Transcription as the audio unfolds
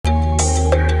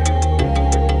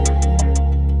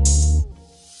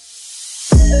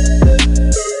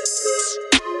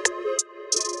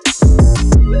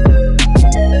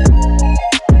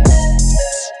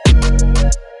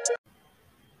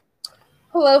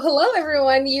Hello, hello,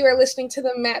 everyone. You are listening to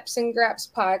the Maps and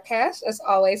Graps podcast. As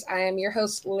always, I am your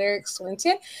host, Lyric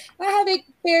Swinton. I have a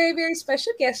very, very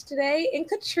special guest today in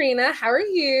Katrina. How are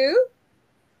you?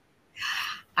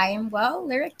 I am well,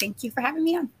 Lyric. Thank you for having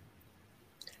me on.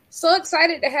 So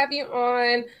excited to have you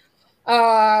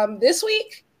on. This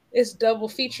week is double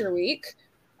feature week.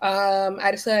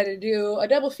 I decided to do a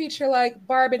double feature like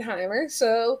Barbenheimer.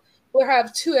 So we'll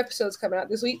have two episodes coming out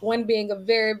this week, one being a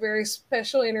very, very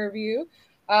special interview,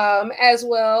 as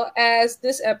well as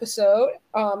this episode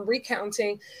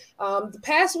recounting the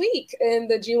past week in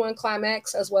the G1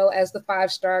 Climax, as well as the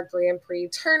 5-star Grand Prix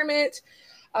tournament.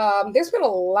 There's been a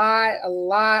lot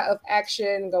of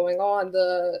action going on.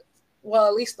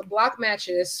 At least the block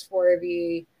matches for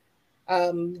the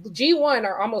G1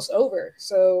 are almost over.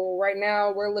 So right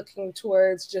now we're looking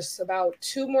towards just about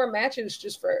 2 more matches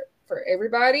just for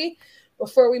everybody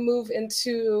before we move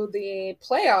into the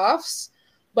playoffs.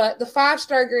 But the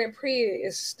 5-star Grand Prix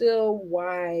is still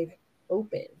wide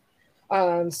open.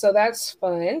 So that's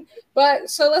fun. But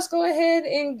so let's go ahead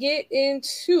and get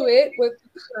into it with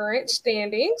the current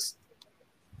standings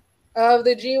of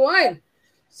the G1.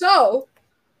 So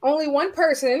only one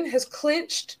person has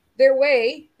clinched their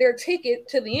ticket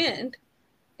to the end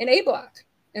in A block,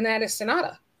 and that is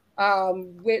Sonata,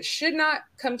 which should not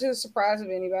come to the surprise of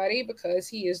anybody because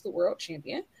he is the world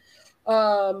champion.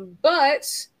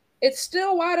 But it's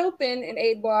still wide open in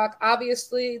A block.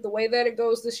 Obviously, the way that it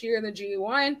goes this year in the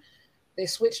G1, they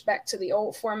switched back to the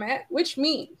old format, which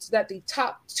means that the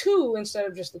top 2 instead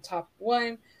of just the top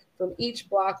 1 from each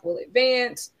block will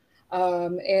advance.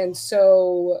 And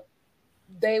so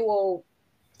they will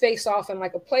face off in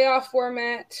like a playoff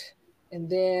format, and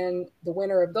then the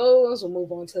winner of those will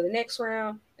move on to the next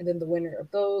round, and then the winner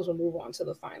of those will move on to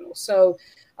the final. So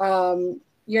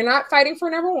you're not fighting for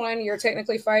number 1. You're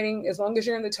technically fighting, as long as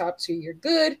you're in the top 2, you're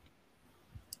good.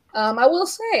 I will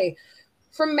say,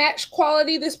 from match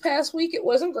quality this past week, it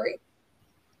wasn't great.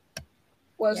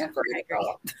 Wasn't great at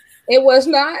all. It was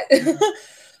not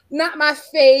not my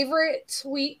favorite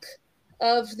week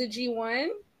of the G1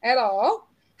 at all.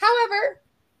 However,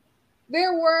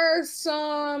 there were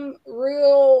some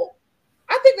real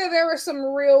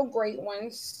great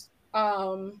ones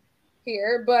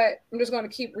here, but I'm just going to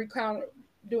keep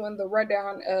doing the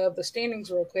rundown of the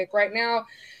standings real quick. Right now,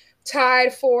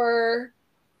 tied for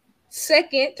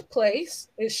second place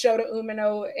is Shota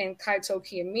Umino and Kaito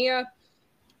Kiyomiya.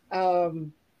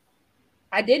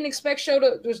 I didn't expect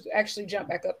Shota to actually jump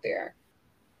back up there,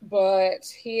 but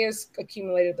he has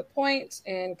accumulated the points,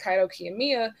 and Kaito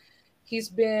Kiyomiya, he's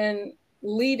been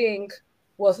been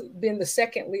the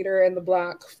second leader in the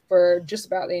block for just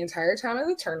about the entire time of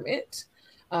the tournament.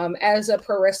 As a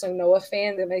Pro Wrestling Noah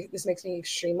fan, this makes me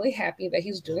extremely happy that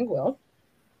he's doing well.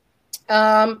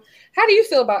 How do you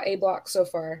feel about A block so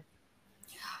far?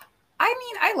 I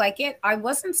mean, I like it. I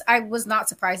was not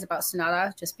surprised about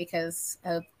Sonata just because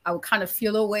I would kind of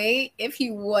feel away if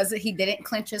he didn't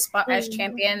clinch his spot as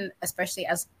champion, especially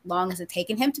as long as it's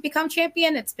taken him to become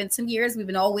champion. It's been some years. We've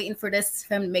been all waiting for him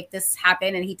to make this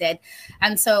happen, and he did.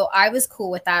 And so I was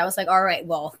cool with that. I was like, all right,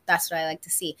 well, that's what I like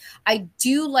to see. I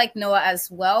do like Noah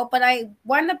as well, but I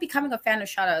wound up becoming a fan of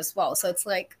Shota as well. So it's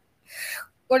like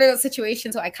one of those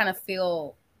situations where I kind of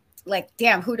feel like,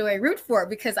 damn, who do I root for?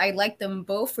 Because I like them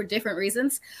both for different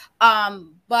reasons.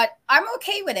 But I'm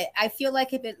okay with it. I feel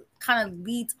like if it kind of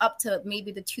leads up to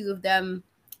maybe the 2 of them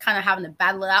kind of having to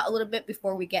battle it out a little bit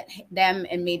before we get them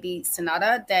and maybe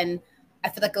Sonata, then I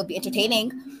feel like it'll be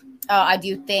entertaining. I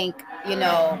do think,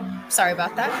 sorry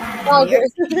about that.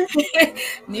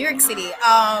 New York City.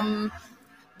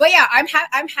 But yeah,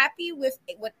 I'm happy with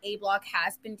what A block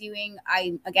has been doing.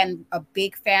 I'm again a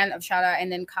big fan of Shota,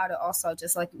 and then Kato also.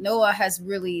 Just like Noah has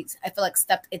really, I feel like,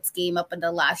 stepped its game up in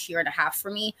the last year and a half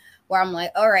for me, where I'm like,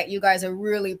 all right, you guys are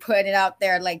really putting it out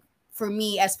there. Like for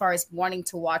me, as far as wanting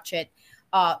to watch it,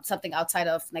 something outside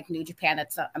of like New Japan,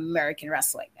 that's American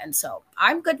wrestling, and so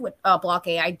I'm good with Block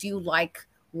A. I do like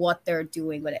what they're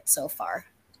doing with it so far.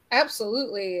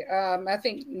 Absolutely. I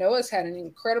think Noah's had an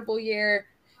incredible year,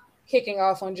 kicking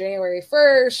off on January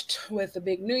 1st with the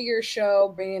big New Year's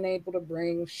show, being able to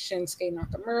bring Shinsuke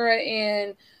Nakamura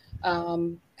in,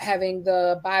 having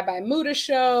the Bye Bye Muda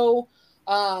show,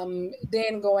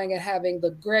 then going and having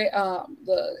the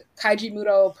Kaiji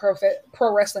Muto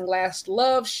Pro Wrestling Last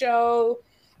Love show,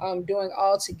 doing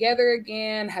All Together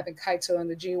again, having Kaito in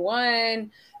the G1,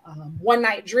 One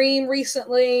Night Dream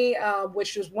recently,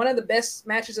 which was one of the best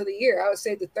matches of the year. I would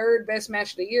say the 3rd best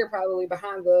match of the year, probably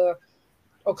behind the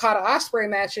Okada Ospreay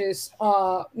matches,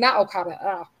 Omega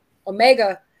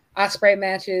Ospreay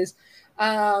matches.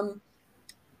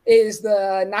 is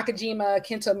the Nakajima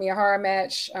Kento Miyahara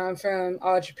match from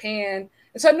All Japan.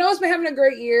 And so Noah's been having a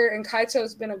great year, and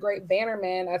Kaito's been a great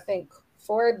bannerman, I think,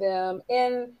 for them.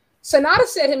 And Sonata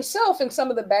said himself in some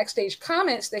of the backstage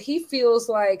comments that he feels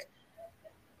like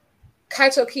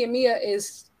Kaito Kiyomiya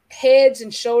is heads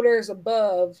and shoulders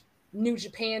above New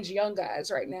Japan's young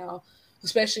guys right now,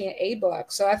 especially in A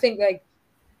block. So I think like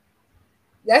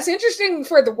that's interesting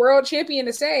for the world champion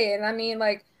to say. And I mean,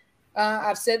 like,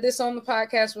 I've said this on the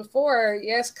podcast before.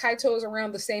 Yes, Kaito is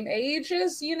around the same age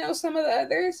as, you know, some of the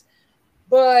others,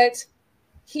 but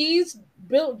he's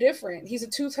built different. He's a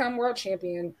two-time world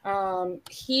champion.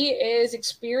 He is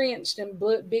experienced in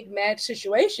big match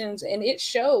situations, and it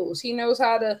shows. He knows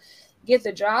how to get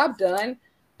the job done.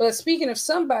 But speaking of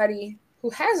somebody who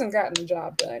hasn't gotten the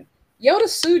job done, Yota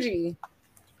Tsuji,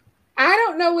 I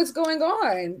don't know what's going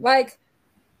on. Like,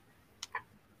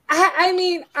 I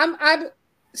mean, I'm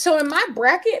so in my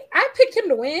bracket, I picked him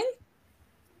to win.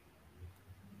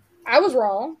 I was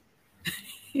wrong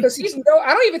because I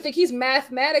don't even think he's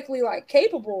mathematically like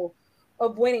capable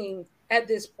of winning at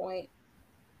this point.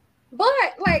 But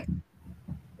like,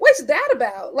 what's that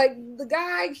about? Like the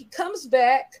guy, he comes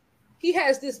back, he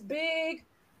has this big,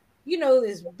 you know,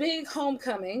 this big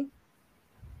homecoming.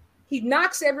 He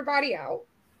knocks everybody out.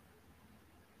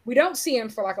 We don't see him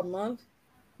for like a month.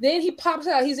 Then he pops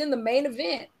out. He's in the main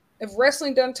event of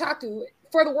Wrestling Dontaku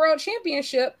for the World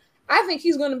Championship. I think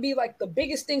he's going to be like the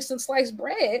biggest thing since sliced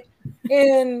bread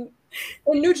in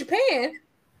New Japan. And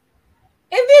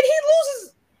then he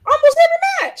loses almost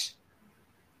every match.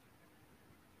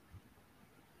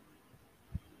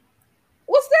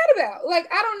 What's that about? Like,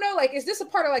 I don't know. Like, is this a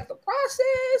part of like the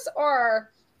process,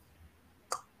 or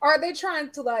are they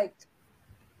trying to like,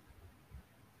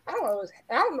 I don't know.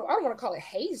 I don't want to call it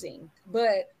hazing,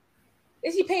 but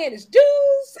is he paying his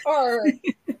dues or?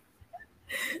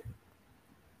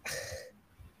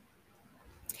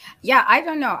 Yeah, I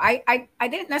don't know. I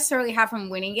didn't necessarily have him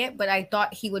winning it, but I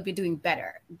thought he would be doing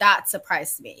better. That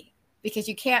surprised me because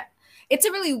you can't. It's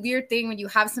a really weird thing when you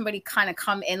have somebody kind of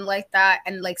come in like that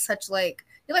and like such like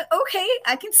you're like, okay,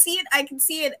 I can see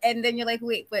it, and then you're like,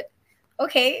 wait, but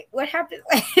okay, what happened?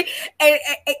 and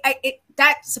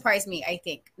that surprised me. I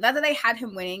think not that I had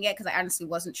him winning it because I honestly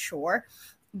wasn't sure,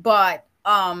 but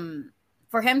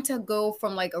for him to go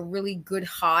from like a really good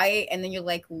high and then you're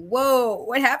like, whoa,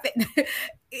 what happened?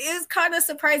 Is kind of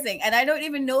surprising. And I don't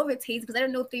even know if it's hate because I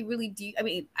don't know if they really do. I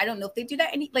mean, I don't know if they do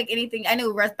that anything. I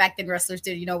know back then wrestlers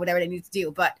did, you know, whatever they need to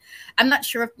do, but I'm not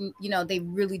sure if, you know, they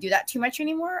really do that too much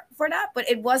anymore for that. But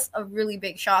it was a really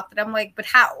big shock that I'm like, but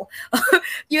how?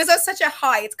 You was at such a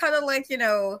high. It's kind of like, you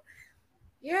know,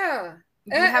 yeah.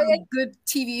 You have a good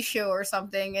TV show or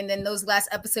something, and then those last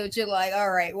episodes, you're like, all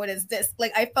right, what is this?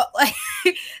 Like, I felt like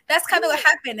that's kind of what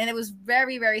happened, and it was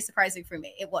very, very surprising for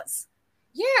me. It was.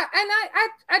 Yeah, and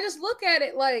I just look at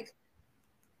it like,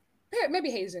 maybe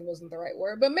hazing wasn't the right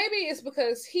word, but maybe it's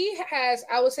because he has,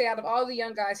 I would say, out of all the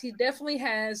young guys, he definitely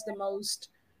has the most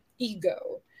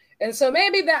ego. And so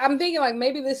maybe that, I'm thinking like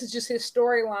maybe this is just his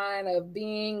storyline of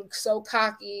being so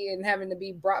cocky and having to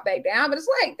be brought back down. But it's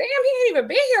like, damn, he ain't even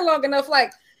been here long enough.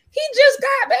 Like, he just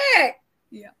got back.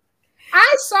 Yeah.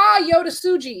 I saw Yota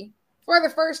Tsuji for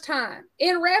the first time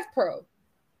in Rev Pro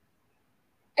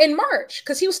in March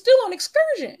because he was still on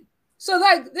excursion. So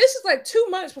like this is like 2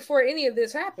 months before any of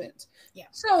this happens. Yeah.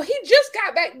 So he just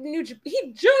got back to New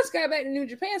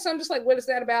Japan. So I'm just like, what is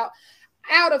that about?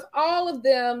 Out of all of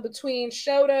them, between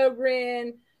Shota,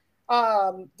 Rin,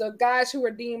 the guys who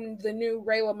were deemed the new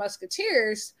Reiwa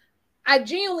Musketeers, I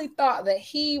genuinely thought that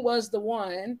he was the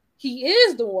one. He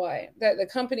is the one that the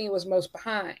company was most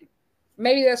behind.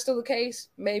 Maybe that's still the case.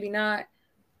 Maybe not.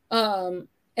 And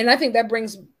I think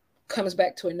that comes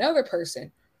back to another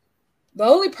person. The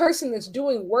only person that's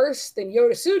doing worse than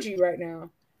Yota Tsuji right now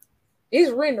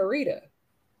is Ren Narita.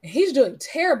 And he's doing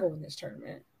terrible in this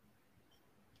tournament.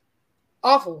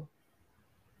 Awful.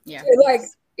 Yeah. Like,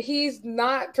 he's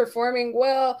not performing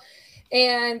well.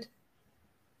 And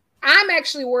I'm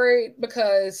actually worried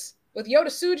because with Yota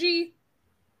Tsuji,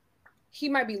 he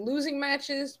might be losing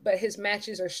matches, but his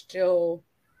matches are still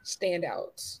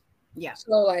standouts. Yeah.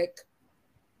 So, like,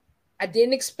 I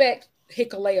didn't expect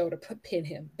Hikuleo to pin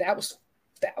him. That was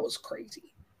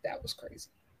crazy. That was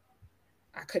crazy.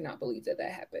 I could not believe that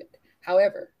happened.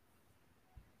 However,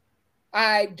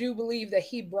 I do believe that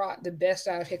he brought the best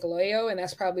out of Hikuleo, and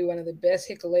that's probably one of the best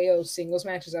Hikuleo singles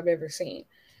matches I've ever seen.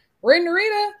 Ren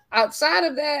Narita, outside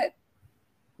of that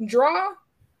draw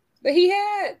that he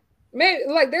had, maybe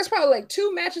like there's probably like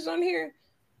 2 matches on here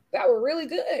that were really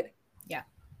good. Yeah.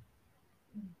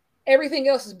 Everything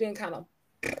else has been kind of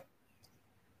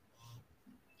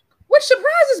which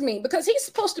surprises me because he's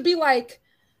supposed to be like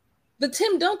the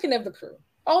Tim Duncan of the crew,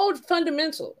 old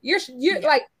fundamental. You're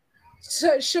like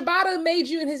Shibata made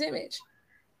you in his image.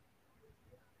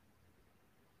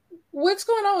 What's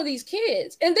going on with these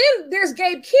kids? And then there's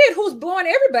Gabe Kidd, who's blowing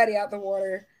everybody out the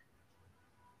water,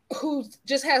 who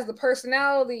just has the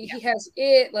personality. Yeah. He has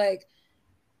it. Like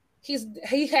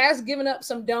he has given up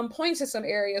some dumb points in some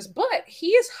areas, but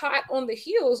he is hot on the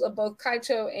heels of both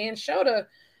Kaito and Shota.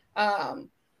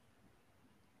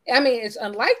 I mean, it's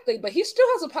unlikely, but he still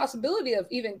has a possibility of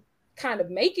even kind of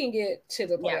making it to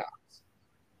the playoffs. Yeah.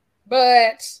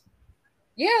 But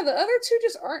yeah, the other two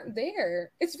just aren't there.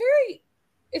 It's very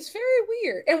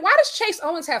weird. And why does Chase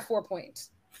Owens have 4 points?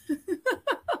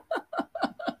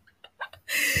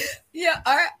 Yeah,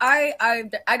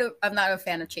 I'm not a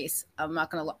fan of Chase. I'm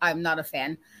not a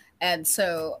fan. And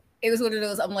so it was one of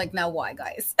those, I'm like, now why,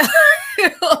 guys?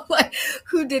 Like,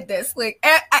 who did this? Like,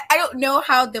 I don't know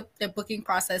how the booking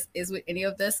process is with any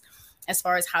of this, as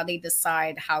far as how they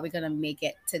decide how we're going to make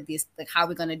it to this, like how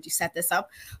we're going to set this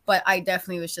up. But I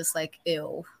definitely was just like,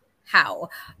 ew, how?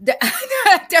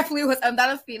 Definitely was. I'm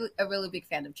not a really big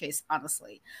fan of Chase,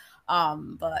 honestly.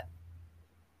 But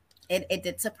it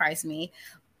did surprise me.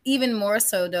 Even more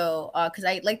so though, because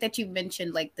I like that you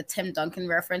mentioned like the Tim Duncan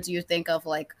reference. You think of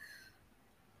like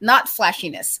not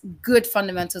flashiness, good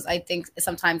fundamentals. I think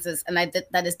sometimes is, and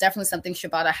that is definitely something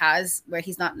Shibata has, where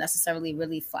he's not necessarily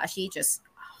really flashy, just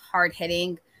hard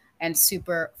hitting and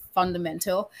super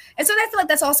fundamental. And so I feel like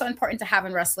that's also important to have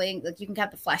in wrestling. Like you can have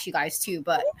the flashy guys too,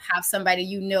 but have somebody,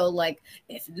 you know, like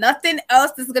if nothing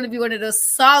else, this is going to be one of those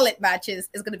solid matches.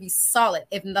 It's going to be solid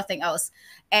if nothing else.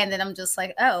 And then I'm just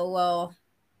like, oh well.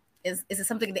 Is it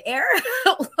something in the air?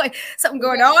 Like something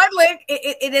going on? Like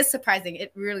it is surprising.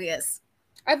 It really is.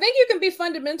 I think you can be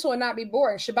fundamental and not be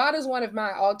boring. Shibata is one of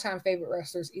my all-time favorite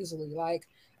wrestlers easily. Like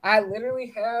I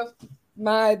literally have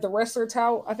the wrestler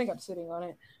towel. I think I'm sitting on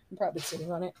it. I'm probably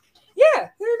sitting on it. Yeah,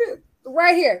 here it is.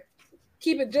 Right here.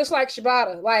 Keep it just like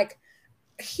Shibata. Like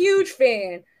huge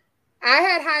fan. I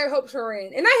had higher hopes for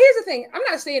Ren. And now here's the thing. I'm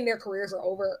not saying their careers are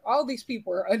over. All these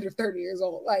people are under 30 years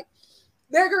old. Like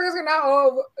their careers are not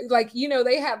over. Like, you know,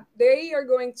 they are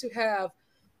going to have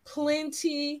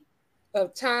plenty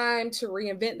of time to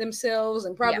reinvent themselves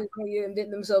and probably reinvent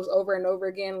themselves over and over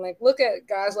again. Like, look at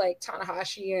guys like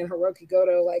Tanahashi and Hiroki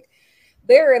Goto. Like,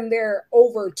 they're in their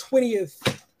over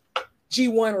 20th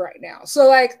G1 right now. So,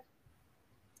 like,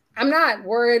 I'm not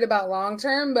worried about long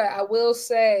term, but I will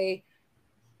say,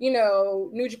 you know,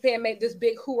 New Japan made this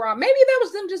big hoorah. Maybe that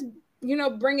was them just, you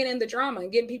know, bringing in the drama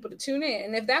and getting people to tune in.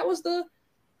 And if that was the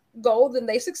goal, then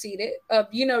they succeeded of,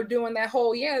 you know, doing that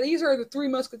whole, these are the three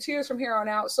musketeers from here on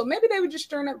out. So maybe they were just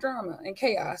stirring up drama and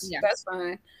chaos. Yeah. That's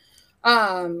fine.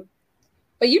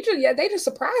 But they just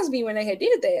surprised me when they had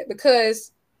did that,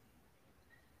 because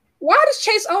why does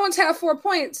Chase Owens have 4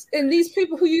 points and these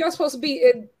people who you're supposed to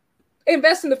be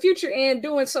invest in the future and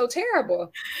doing so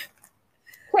terrible?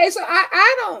 Okay, so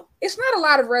I don't, it's not a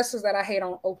lot of wrestlers that I hate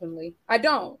on openly. I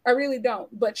really don't.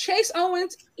 But Chase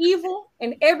Owens, Evil,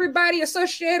 and everybody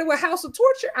associated with House of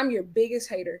Torture, I'm your biggest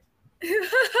hater.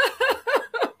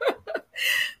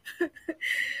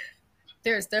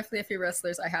 There's definitely a few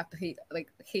wrestlers I have to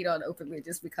hate on openly,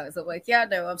 just because I'm like, yeah,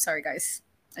 no, I'm sorry, guys.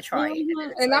 I try.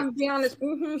 Mm-hmm. And I'm being honest,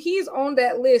 he's on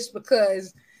that list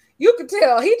because you could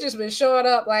tell he just been showing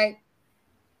up like,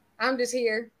 I'm just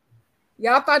here.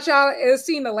 Y'all thought y'all had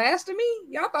seen the last of me?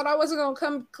 Y'all thought I wasn't going to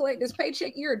come collect this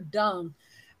paycheck? You're dumb.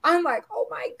 I'm like, oh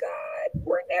my God,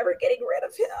 we're never getting rid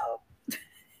of him.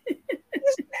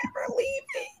 He's never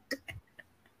leaving.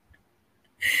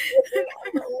 He's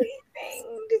never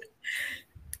leaving.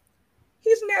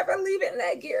 He's never leaving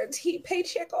that guaranteed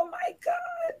paycheck. Oh my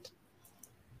God.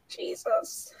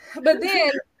 Jesus. But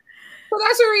then, so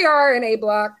that's where we are in A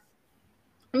block.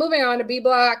 Moving on to B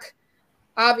block.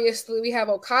 Obviously, we have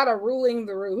Okada ruling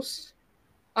the roost.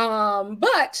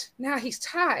 But now he's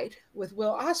tied with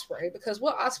Will Ospreay, because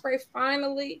Will Ospreay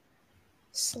finally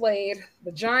slayed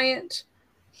the Giant.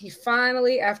 He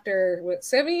finally, after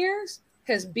 7 years,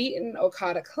 has beaten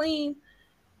Okada clean,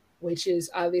 which is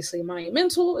obviously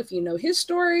monumental if you know his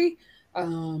story,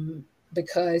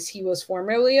 because he was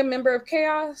formerly a member of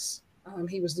Chaos.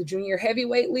 He was the junior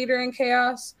heavyweight leader in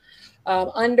Chaos.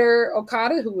 Under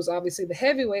Okada, who was obviously the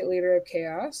heavyweight leader of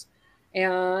Chaos.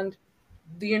 And,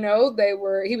 you know,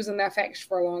 he was in that faction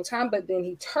for a long time, but then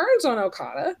he turns on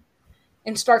Okada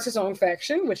and starts his own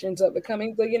faction, which ends up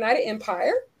becoming the United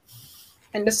Empire,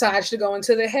 and decides to go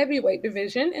into the heavyweight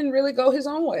division and really go his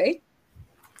own way.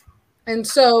 And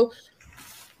so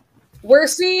we're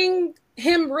seeing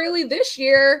him really this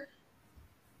year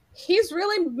he's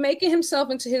really making himself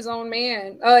into his own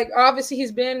man. Like, obviously,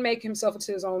 he's been making himself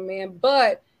into his own man,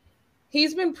 but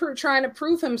he's been trying to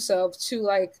prove himself to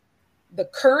like the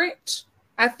current,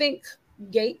 I think,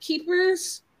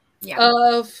 gatekeepers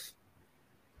of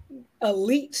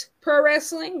elite pro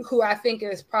wrestling, who I think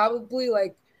is probably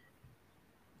like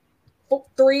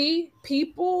 3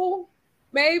 people.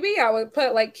 Maybe I would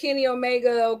put like Kenny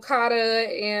Omega, Okada,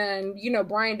 and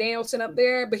Bryan Danielson up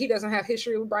there, but he doesn't have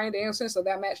history with Bryan Danielson, so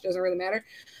that match doesn't really matter.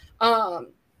 And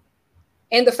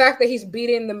the fact that he's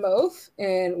beaten them both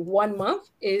in 1 month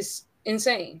is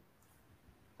insane.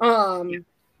 I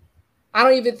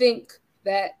don't even think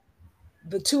that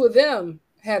the two of them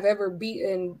have ever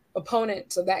beaten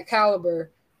opponents of that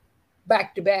caliber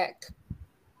back to back.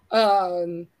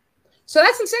 So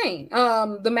that's insane.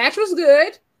 The match was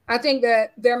good. I think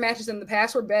that their matches in the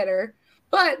past were better,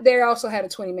 but they also had a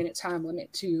 20-minute time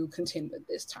limit to contend with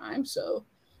this time. So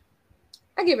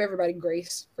I give everybody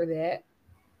grace for that.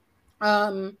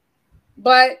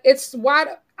 But it's wide.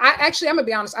 I'm gonna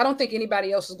be honest. I don't think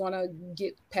anybody else is gonna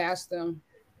get past them.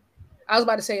 I was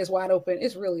about to say it's wide open.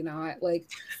 It's really not. Like,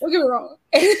 don't get me wrong.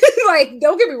 Like,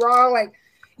 don't get me wrong. Like,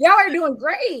 y'all are doing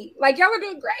great. Like, y'all are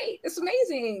doing great. It's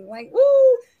amazing. Like,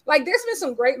 woo. Like, there's been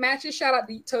some great matches. Shout out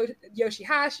to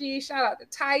Yoshihashi. Shout out to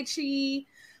Taichi,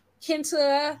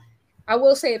 Kenta. I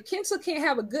will say, if Kenta can't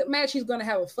have a good match, he's gonna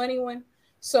have a funny one.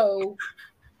 So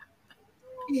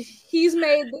he's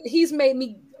made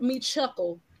me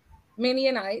chuckle many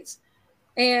a nights.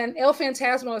 And El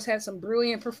Phantasmo has had some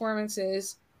brilliant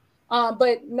performances.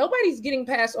 But nobody's getting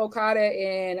past Okada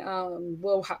and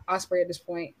Will Ospreay at this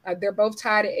point. They're both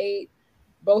tied at 8.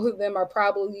 Both of them are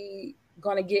probably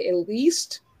going to get at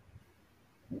least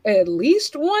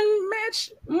one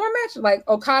more match. Like,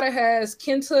 Okada has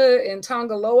Kenta and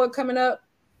Tonga Loa coming up.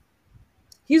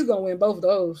 He's going to win both of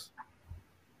those.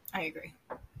 I agree.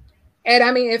 And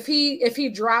I mean, if he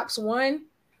drops one,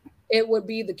 it would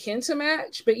be the Kenta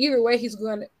match. But either way, he's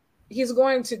going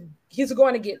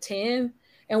to get 10.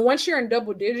 And once you're in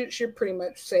double digits, you're pretty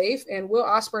much safe. And Will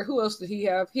Ospreay, who else did he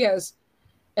have? He has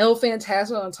El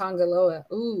Phantasmo and Tonga Loa.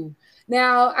 Ooh.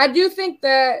 Now, I think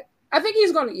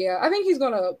he's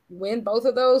gonna win both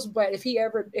of those. But if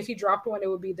he dropped one, it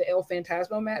would be the El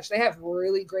Phantasmo match. They have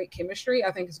really great chemistry.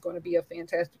 I think it's going to be a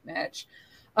fantastic match.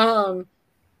 But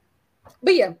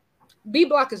yeah, B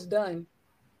Block is done.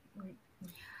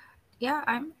 Yeah,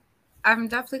 I'm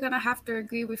definitely gonna have to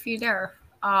agree with you there.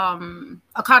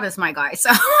 Okada's my guy,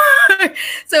 so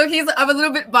I'm a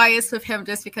little bit biased with him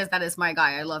just because that is my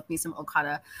guy. I love me some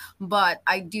Okada, but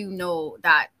I do know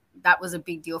that was a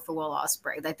big deal for Will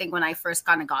Ospreay. I think when I first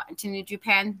kind of got into New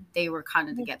Japan, they were kind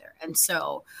of together, and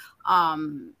so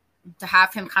to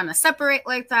have him kind of separate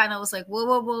like that, and I was like,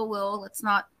 whoa, let's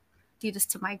not do this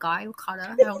to my guy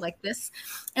Okada. I don't like this.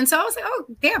 And so I was like, oh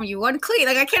damn, you won clean.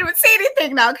 Like, I can't even say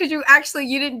anything now because you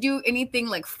didn't do anything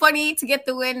like funny to get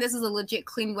the win. This is a legit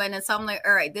clean win. And so I'm like,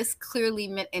 all right, this clearly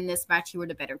meant in this match you were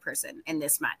the better person in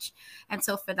this match. And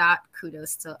so for that,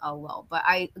 kudos to Will. But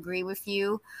I agree with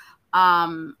you.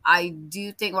 I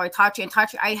do think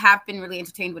Tachi, I have been really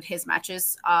entertained with his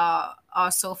matches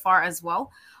so far as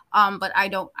well. But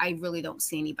I really don't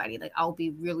see anybody. Like, I'll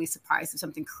be really surprised if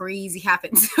something crazy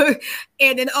happens.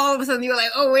 And then all of a sudden you're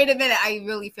like, oh, wait a minute. I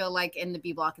really feel like in the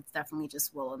B Block, it's definitely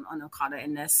just Will and Okada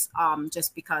in this,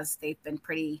 just because they've been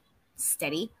pretty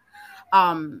steady.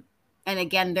 And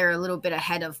again, they're a little bit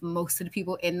ahead of most of the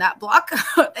people in that block.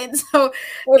 And so it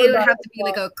would have to be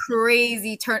like a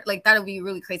crazy turn. Like, that would be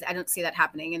really crazy. I don't see that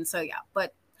happening. And so, yeah,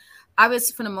 but I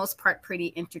was, for the most part,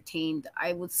 pretty entertained.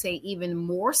 I would say even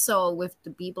more so with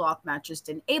the B Block matches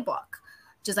than A Block.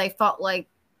 Just I felt like,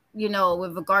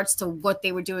 with regards to what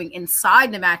they were doing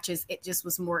inside the matches, it just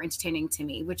was more entertaining to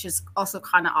me, which is also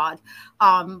kind of odd.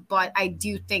 But I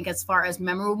do think as far as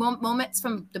memorable moments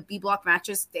from the B Block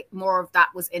matches, more of that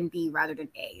was in B rather than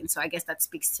A. And so I guess that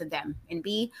speaks to them in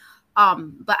B.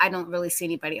 But I don't really see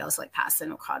anybody else like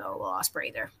passing Okada or Will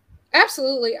Ospreay there.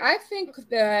 Absolutely. I think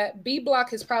that B Block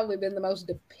has probably been the most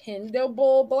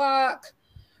dependable block.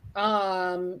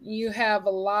 You have a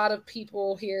lot of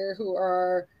people here who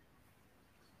are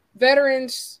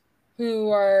veterans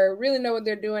who are really know what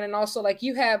they're doing. And also, like,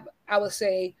 you have, I would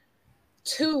say,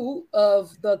 2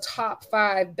 of the top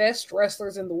 5 best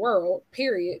wrestlers in the world,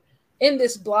 period, in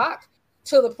this block,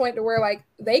 to the point to where, like,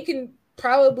 they can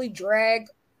probably drag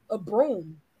a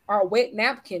broom or a wet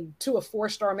napkin to a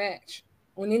 4-star match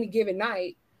on any given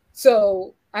night.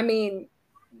 So, I mean,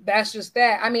 that's just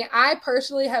that. I mean, I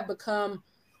personally have become,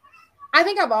 I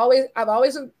think I've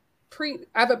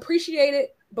appreciated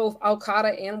both Okada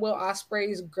and Will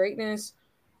Ospreay's greatness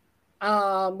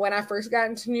when I first got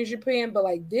into New Japan, but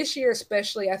like this year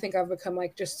especially, I think I've become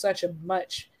like just such a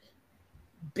much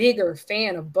bigger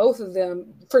fan of both of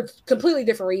them for completely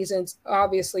different reasons.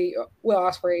 Obviously, Will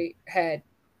Ospreay had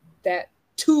that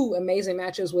two amazing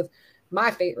matches with my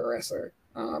favorite wrestler,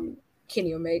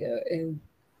 Kenny Omega, and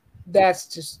that's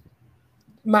just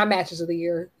my matches of the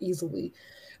year easily.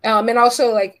 And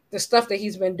also like the stuff that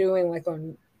he's been doing like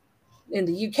on in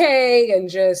the UK and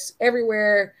just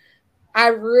everywhere. I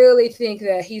really think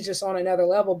that he's just on another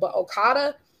level. But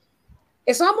Okada,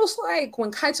 it's almost like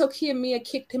when Kaito Kiyomiya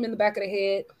kicked him in the back of the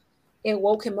head and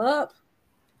woke him up.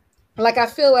 Like I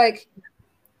feel like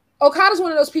Okada's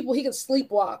one of those people he could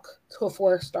sleepwalk to a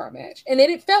 4-star match. And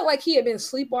it felt like he had been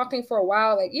sleepwalking for a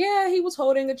while. Like, yeah, he was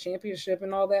holding a championship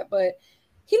and all that, but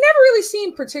he never really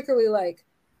seemed particularly like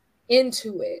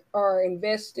into it or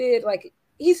invested. Like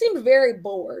he seemed very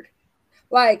bored.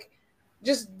 Like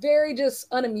just very just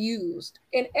unamused.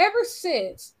 And ever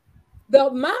since, the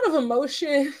amount of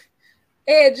emotion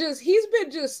and just he's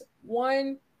been just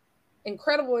one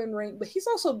incredible in ring, but he's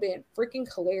also been freaking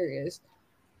hilarious.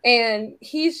 And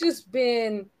he's just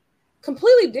been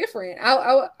completely different.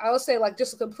 I would say like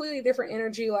just a completely different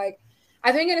energy. Like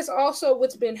I think it is also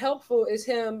what's been helpful is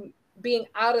him being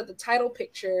out of the title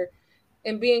picture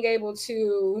and being able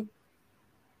to,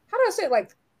 how do I say it?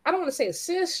 Like I don't want to say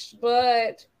assist,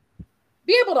 but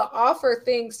be able to offer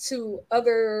things to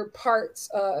other parts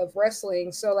of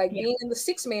wrestling. So like being in the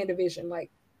 6-man division, like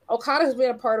Okada has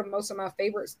been a part of most of my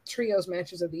favorite trios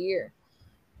matches of the year.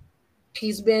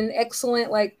 He's been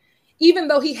excellent. Like even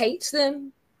though he hates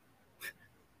them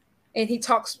and he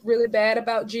talks really bad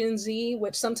about Gen Z,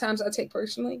 which sometimes I take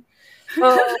personally,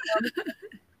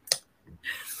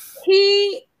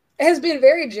 he has been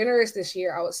very generous this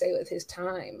year, I would say, with his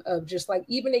time of just like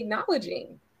even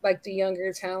acknowledging like the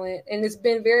younger talent. And it's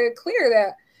been very clear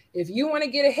that if you want to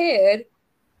get ahead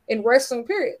in wrestling,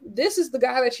 period, this is the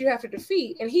guy that you have to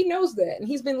defeat. And he knows that. And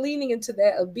he's been leaning into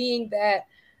that of being that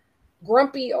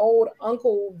grumpy old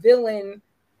uncle villain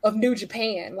of New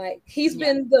Japan. Like he's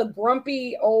been the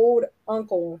grumpy old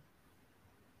uncle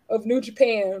of New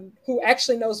Japan who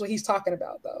actually knows what he's talking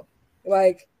about, though.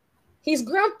 Like he's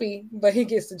grumpy, but he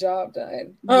gets the job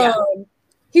done.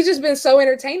 He's just been so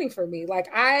entertaining for me. Like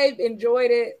I've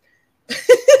enjoyed it.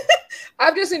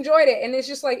 I've just enjoyed it. And it's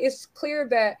just like, it's clear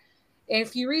that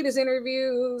if you read his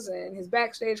interviews and his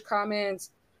backstage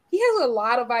comments, he has a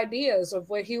lot of ideas of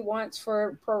what he wants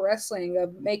for pro wrestling,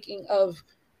 of making, of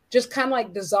just kind of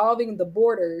like dissolving the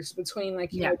borders between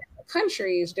like, you know, different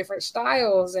countries, different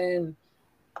styles. And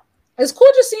it's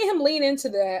cool to see him lean into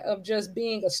that of just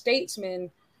being a statesman,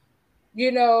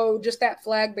 you know, just that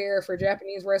flag bearer for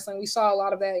Japanese wrestling. We saw a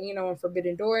lot of that, you know, in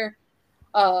Forbidden Door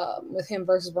with him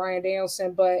versus Bryan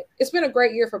Danielson. But it's been a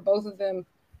great year for both of them.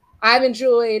 I've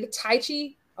enjoyed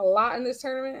Taichi a lot in this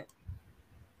tournament.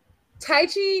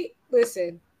 Taichi,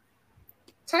 listen,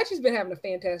 Taichi's been having a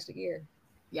fantastic year.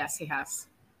 Yes, he has.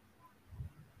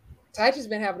 Taichi's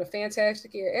been having a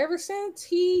fantastic year ever since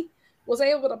he was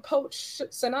able to poach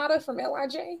Sonata from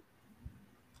LIJ.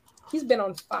 He's been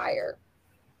on fire.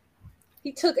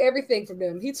 He took everything from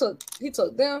them. He took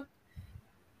them,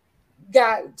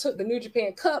 took the New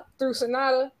Japan Cup through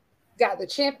Sonata, got the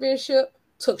championship,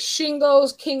 took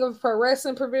Shingo's King of Pro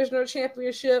Wrestling Provisional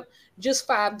Championship. Just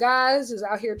 5 guys is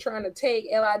out here trying to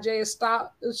take LIJ's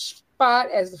spot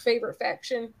as the favorite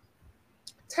faction.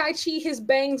 Taichi, his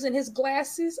bangs and his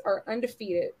glasses are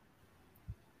undefeated.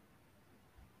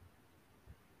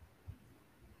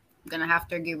 I'm gonna have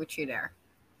to agree with you there.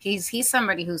 He's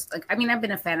somebody who's like, I mean, I've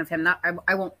been a fan of him.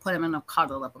 I won't put him on a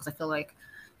Okada level because I feel like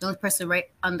the only person right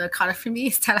under Okada for me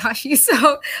is Tanahashi.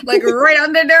 So like right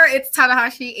under there, it's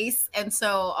Tanahashi Ace. And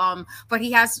so, but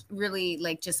he has really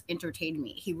like just entertained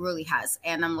me. He really has.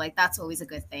 And I'm like, that's always a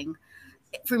good thing.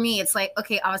 For me, it's like,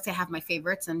 okay, obviously I have my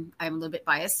favorites and I'm a little bit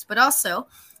biased, but also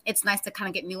it's nice to kind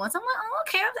of get new ones. I'm like, oh,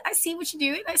 okay, I see what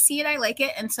you're doing. I see it. I like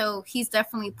it. And so he's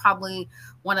definitely probably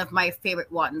one of my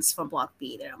favorite ones from Block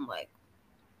B that I'm like,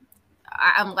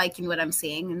 I'm liking what I'm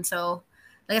seeing. And so,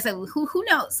 like I said, who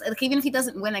knows? Like, even if he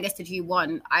doesn't win, I guess the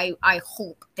G1, I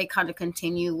hope they kind of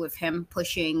continue with him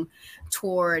pushing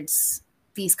towards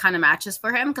these kind of matches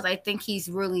for him, because I think he's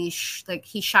really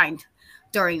he shined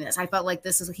during this. I felt like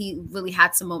he really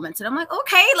had some moments, and I'm like,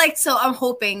 okay, like, so I'm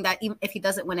hoping that even if he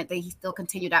doesn't win it, that he still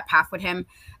continue that path with him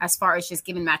as far as just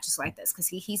giving matches like this, because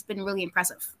he's been really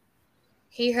impressive.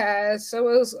 He has. So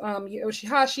it was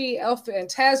Yoshihashi, El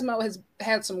Phantasmo has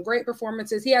had some great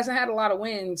performances. He hasn't had a lot of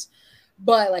wins,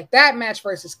 but like that match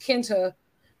versus Kenta,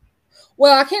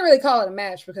 well, I can't really call it a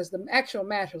match because the actual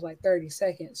match was like 30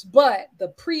 seconds, but the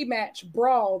pre-match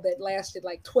brawl that lasted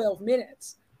like 12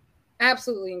 minutes,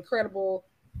 absolutely incredible.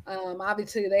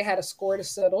 Obviously, they had a score to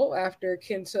settle after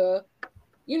Kenta,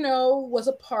 was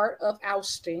a part of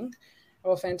ousting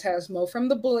El Phantasmo from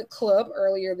the Bullet Club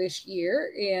earlier this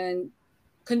year and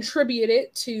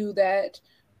contributed to that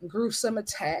gruesome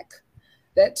attack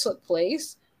that took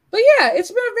place. But yeah,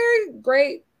 it's been a very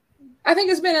great. I think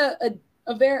it's been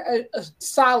a very a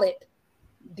solid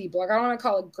D block. I don't want to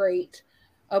call it great.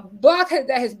 A block that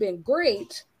has been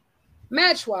great,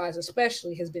 match wise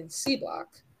especially, has been C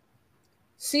block.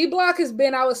 C block has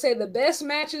been, I would say, the best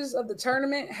matches of the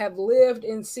tournament have lived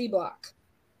in C block.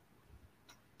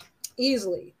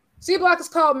 Easily. C block is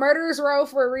called Murderer's Row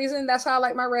for a reason. That's how I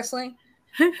like my wrestling.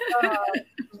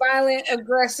 Violent,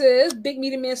 aggressive, big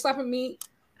meaty men slapping meat.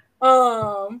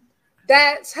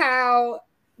 That's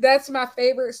my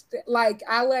favorite. Like,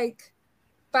 I like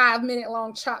 5-minute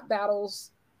long chop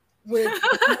battles with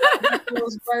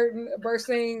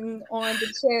bursting on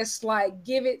the chest. Like,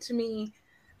 give it to me.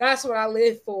 That's what I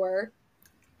live for.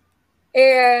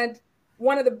 And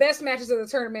one of the best matches of the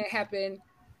tournament happened,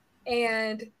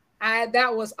 and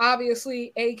that was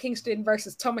obviously Eddie Kingston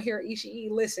versus Tomohiro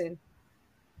Ishii. Listen,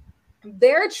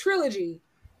 their trilogy,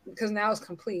 because now it's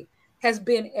complete, has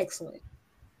been excellent.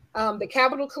 The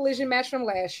Capital Collision match from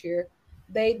last year,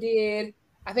 they did,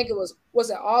 I think it was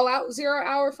it All Out 0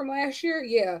 Hour from last year?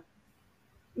 Yeah.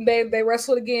 They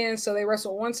wrestled again, so they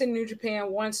wrestled once in New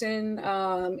Japan, once in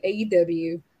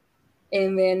AEW,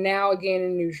 and then now again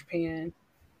in New Japan.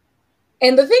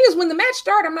 And the thing is, when the match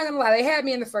started, I'm not gonna lie, they had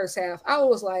me in the first half. I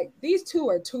was like, these two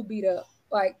are too beat up.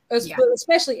 Like,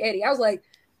 especially Eddie. I was like,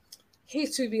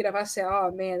 he's too beat up. I said,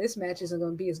 oh man, this match isn't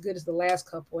gonna be as good as the last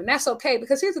couple. And that's okay,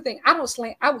 because here's the thing,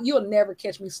 you'll never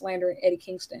catch me slandering Eddie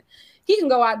Kingston. He can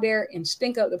go out there and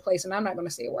stink up the place, and I'm not gonna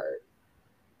say a word.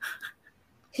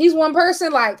 He's one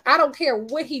person, like, I don't care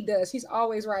what he does, he's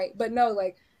always right. But no,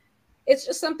 like, it's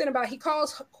just something about, he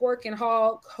calls Cork and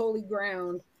Hall holy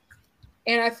ground.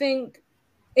 And I think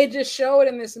it just showed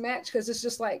in this match, because it's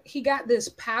just like he got this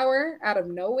power out of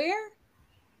nowhere,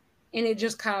 and it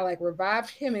just kind of like revived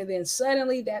him. And then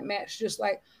suddenly that match just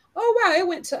like, oh wow, it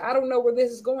went to, I don't know where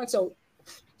this is going. So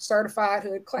certified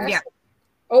hood classic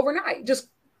overnight, just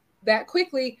that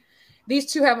quickly.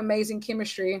 These two have amazing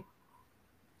chemistry.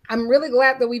 I'm really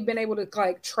glad that we've been able to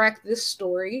like track this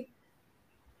story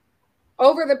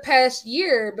over the past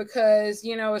year, because,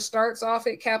 it starts off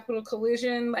at Capital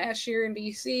Collision last year in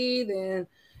DC, then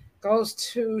goes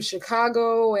to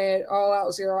Chicago at All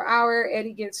Out 0 Hour.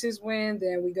 Eddie gets his win.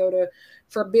 Then we go to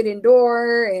Forbidden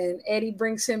Door, and Eddie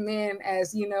brings him in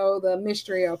as, the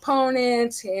mystery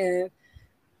opponent. And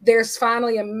there's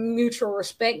finally a mutual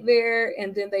respect there.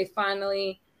 And then they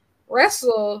finally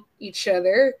wrestle each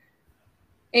other.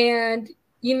 And,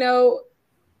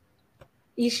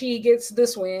 Ishii gets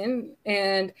this win.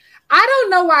 And I don't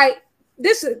know why.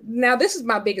 This is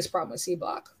my biggest problem with C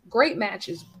Block. Great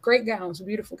matches, great gowns,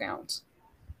 beautiful gowns.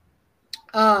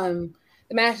 The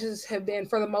matches have been,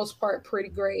 for the most part, pretty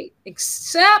great,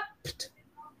 except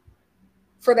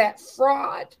for that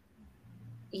fraud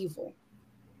Evil.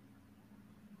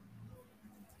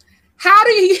 How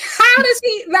does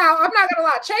he, now I'm not gonna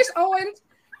lie, Chase Owens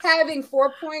having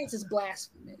 4 points is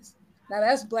blasphemous. Now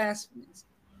that's blasphemous.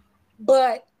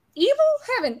 But Evil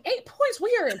having 8 points,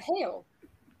 we are in hell.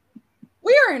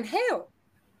 We are in hell.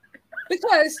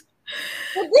 Because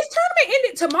if this tournament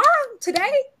ended tomorrow,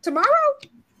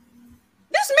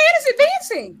 this man is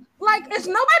advancing. Like, is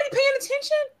nobody paying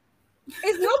attention?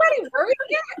 Is nobody worried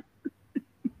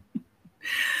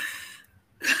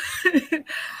yet?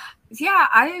 Yeah,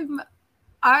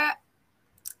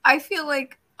 I feel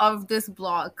like of this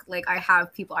block, like I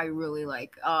have people I really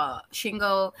like.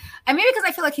 Shingo, and maybe because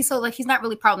I feel like he's not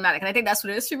really problematic, and I think that's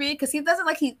what it is for me, because he doesn't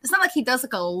it's not like he does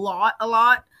like a lot,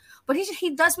 but he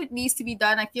does what needs to be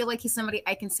done. I feel like he's somebody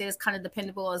I can say is kind of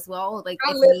dependable as well. Like,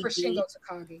 I live for Shingo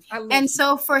Takagi. And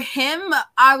so for him,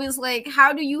 I was like,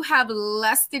 how do you have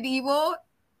less than Evil?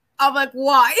 I'm like,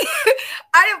 why?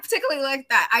 I didn't particularly like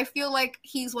that. I feel like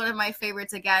he's one of my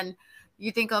favorites again.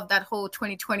 You think of that whole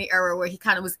 2020 era where he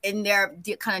kind of was in there,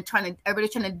 kind of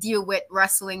everybody trying to deal with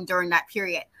wrestling during that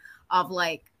period of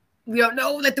like, we don't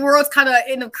know, like the world's kind of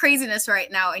in a craziness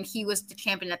right now. And he was the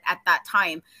champion at that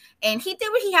time. And he did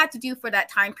what he had to do for that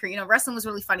time period. Wrestling was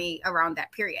really funny around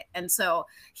that period. And so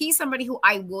he's somebody who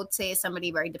I would say is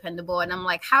somebody very dependable. And I'm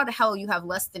like, how the hell you have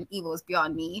less than Evil is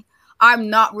beyond me.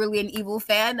 I'm not really an Evil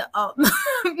fan.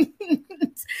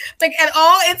 Like at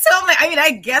all. And so I'm like,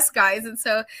 I guess, guys. And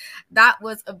so that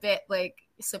was a bit like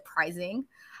surprising.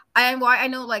 And why I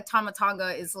know like Tama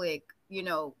Tonga is like,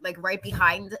 like right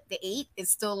behind the 8 is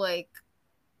still like,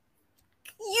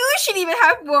 You should even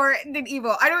have more than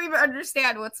Evil. I don't even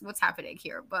understand what's happening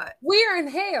here, but we are in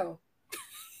hell.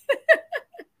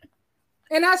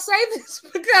 And I say this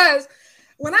because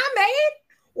when I made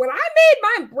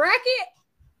my bracket,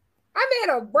 I made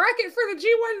a bracket for the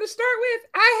G1 to start with.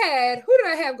 Who did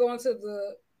I have going to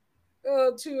the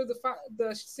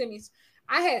semis?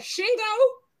 I had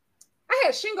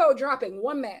Shingo dropping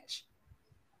one match.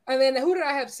 And then who did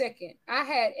I have second? I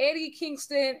had Eddie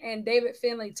Kingston and David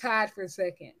Finlay tied for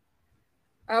second.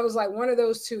 I was like, one of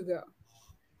those two go.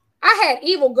 I had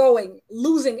Evil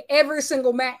losing every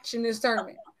single match in this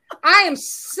tournament. I am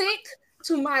sick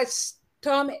to my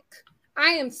stomach. I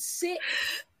am sick.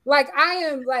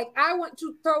 I want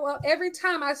to throw up every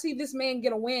time I see this man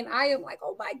get a win. I am like,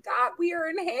 oh my God, we are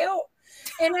in hell.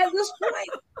 And at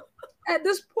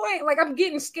this point, like, I'm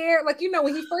getting scared. Like,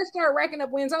 when he first started racking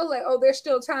up wins, I was like, oh, there's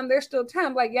still time.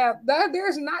 Like, yeah,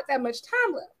 there's not that much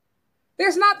time left.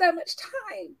 There's not that much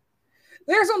time.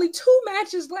 There's only 2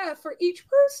 matches left for each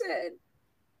person.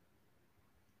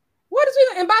 What is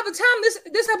we? And by the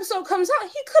time this episode comes out,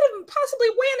 he could have possibly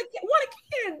won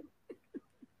again.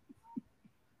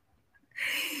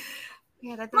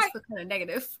 Yeah, that does look kind of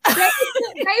negative.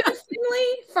 David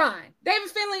Finlay, fine. David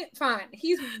Finlay, fine.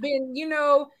 He's been,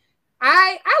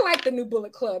 I like the new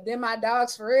Bullet Club. They're my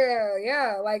dogs for real.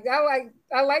 Yeah, like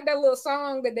I like that little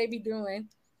song that they be doing.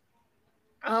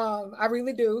 I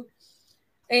really do.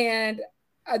 And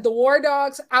the War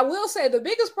Dogs, I will say the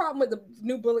biggest problem with the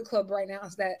new Bullet Club right now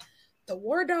is that the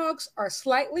War Dogs are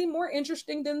slightly more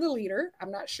interesting than the leader.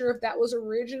 I'm not sure if that was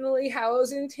originally how it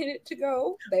was intended to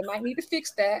go. They might need to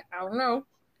fix that. I don't know.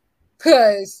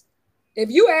 Because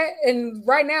and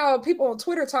right now people on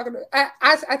Twitter talking, I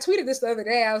tweeted this the other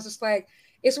day. I was just like,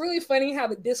 it's really funny how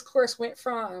the discourse went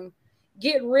from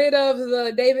get rid of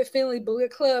the David Finlay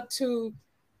Bullet Club to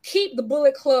keep the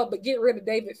Bullet Club but get rid of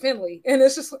David Finlay. And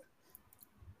it's just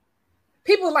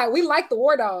people are like, we like the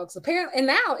War Dogs apparently, and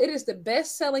now it is the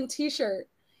best-selling T-shirt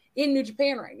in New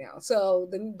Japan right now. So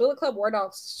the Bullet Club War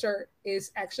Dogs shirt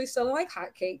is actually selling like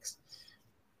hotcakes.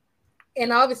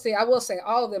 And obviously, I will say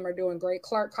all of them are doing great.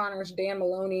 Clark Connors, Dan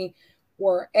Maloney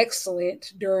were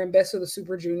excellent during Best of the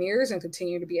Super Juniors and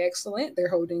continue to be excellent. They're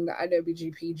holding the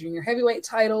IWGP Junior Heavyweight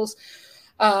titles.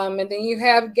 And then you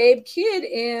have Gabe Kidd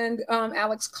and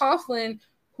Alex Coughlin,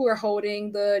 who are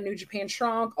holding the New Japan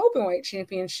Strong Openweight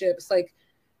Championships. Like,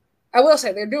 I will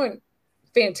say, they're doing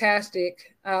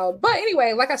fantastic. But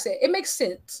anyway, like I said, it makes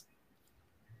sense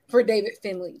for David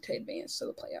Finlay to advance to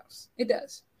the playoffs. It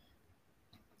does.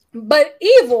 But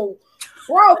Evil,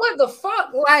 bro, what the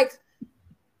fuck? Like,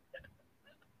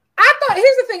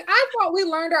 here's the thing. I thought we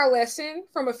learned our lesson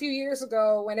from a few years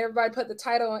ago when everybody put the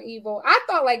title on Evil. I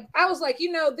was like,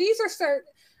 these are certain,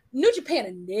 New Japan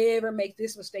would never make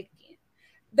this mistake again.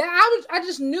 I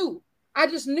just knew. I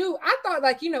thought,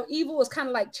 like, Evil was kind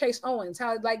of like Chase Owens.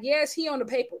 How, like, yes, he on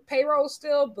the payroll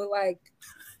still, but like,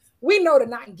 we know to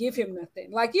not give him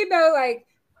nothing. Like, like,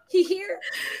 he's here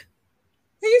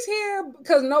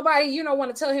because nobody,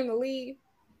 want to tell him to leave.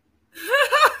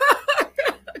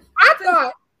 I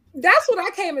thought that's what I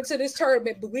came into this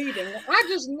tournament believing. I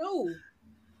just knew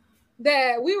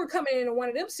that we were coming into one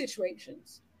of them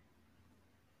situations.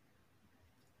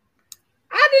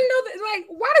 I didn't know that. Like,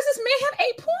 why does this man have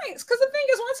 8 points? Because the thing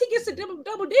is, once he gets to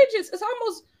double digits, it's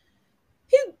almost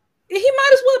he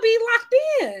might as well be locked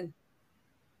in.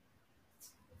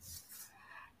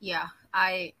 Yeah,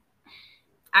 I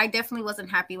definitely wasn't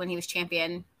happy when he was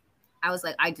champion. I was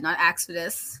like, I did not ask for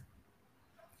this.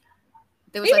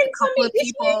 There was like a couple of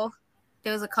people.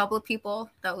 There was a couple of people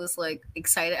that was like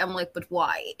excited. I'm like, but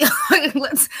why?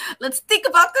 let's think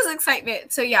about this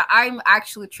excitement. So yeah, I'm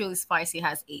actually truly surprised he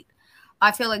has 8.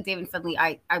 I feel like David Finlay,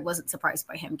 I wasn't surprised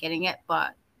by him getting it,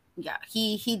 but yeah,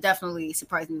 he definitely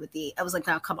surprised me with the 8. I was like,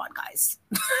 now come on, guys.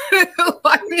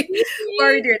 Why are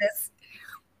we doing this?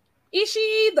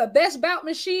 Ishii, the best bout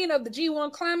machine of the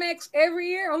G1 Climax every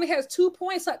year, only has 2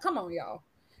 points. Like, come on, y'all.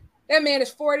 That man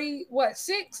is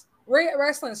 6?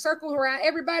 Wrestling circles around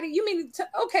everybody. You mean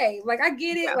okay? Like, I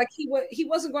get it. Yeah. Like, he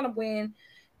wasn't going to win.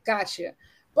 Gotcha.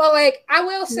 But like, I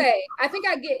will say, I think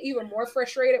I get even more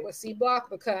frustrated with C Block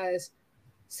because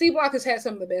C Block has had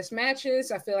some of the best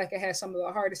matches. I feel like it has some of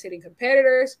the hardest hitting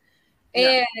competitors,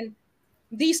 and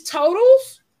these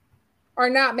totals are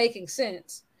not making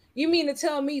sense. You mean to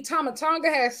tell me Tama Tonga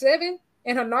has 7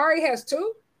 and Hanari has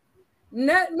 2?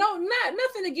 Not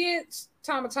nothing against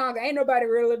Tama Tonga. Ain't nobody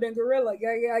realer than Gorilla.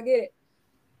 Yeah, I get it.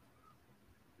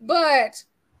 But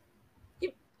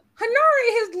Hanari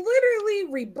has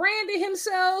literally rebranded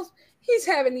himself. He's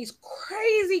having these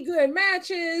crazy good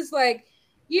matches. Like,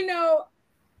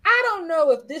 I don't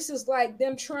know if this is like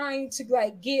them trying to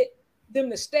like get them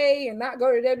to stay and not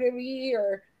go to WWE,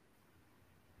 or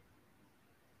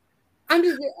I'm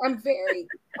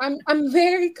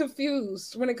very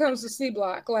confused when it comes to C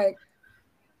Block. Like,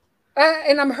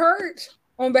 and I'm hurt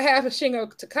on behalf of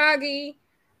Shingo Takagi.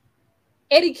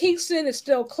 Eddie Kingston is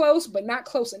still close, but not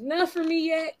close enough for me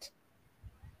yet.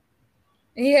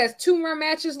 And he has 2 more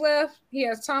matches left. He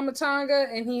has Tama Tonga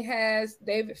and he has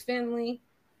David Finlay.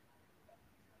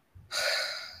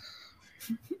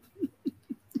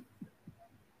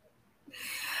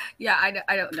 Yeah,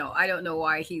 I don't know. I don't know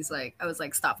why he's like, I was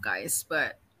like, stop, guys.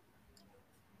 But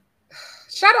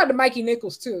shout out to Mikey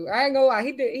Nichols too. I ain't gonna lie,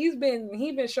 he's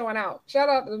been showing out. Shout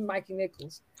out to Mikey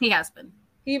Nichols. He has been.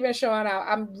 He's been showing out.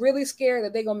 I'm really scared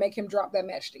that they're gonna make him drop that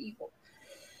match to Evil.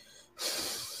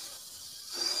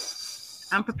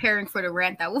 I'm preparing for the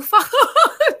rant that will follow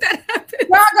if that happens.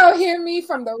 Y'all gonna hear me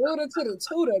from the rooter to the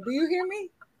tutor. Do you hear me?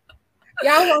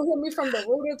 Y'all gonna hear me from the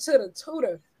rooter to the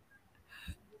tutor.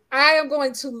 I am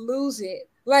going to lose it.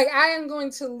 Like, I am going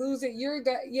to lose it.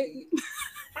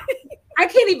 I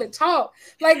can't even talk.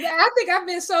 Like, I think I've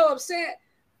been so upset.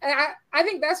 I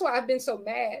think that's why I've been so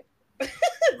mad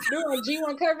doing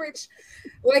G1 coverage.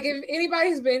 Like, if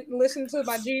anybody's been listening to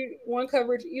my G1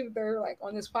 coverage, either like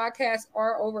on this podcast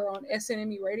or over on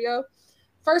SNME radio,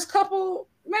 first couple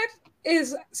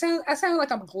matches I sound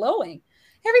like I'm glowing.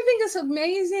 Everything is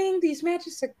amazing. These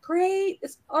matches are great.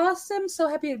 It's awesome. So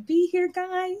happy to be here,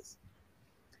 guys.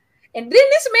 And then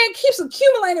this man keeps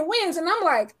accumulating wins, and I'm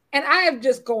like, and I am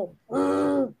just going,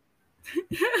 I'm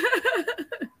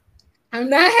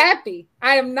not happy.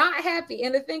 I am not happy.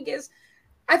 And the thing is,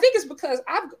 I think it's because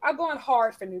I've gone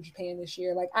hard for New Japan this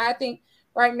year. Like, I think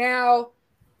right now,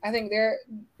 I think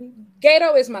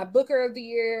Gato is my Booker of the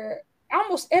Year.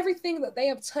 Almost everything that they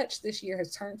have touched this year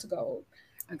has turned to gold.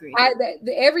 Agreed.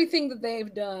 Everything that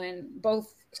they've done,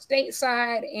 both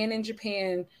stateside and in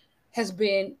Japan, has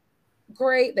been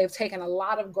great. They've taken a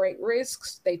lot of great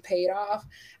risks. They paid off.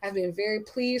 I've been very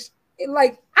pleased.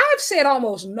 Like, I've said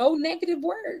almost no negative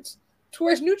words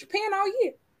towards New Japan all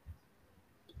year.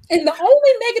 And the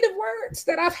only negative words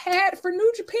that I've had for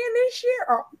New Japan this year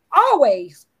are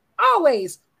always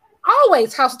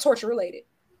House of Torture related.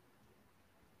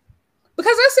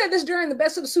 Because I said this during the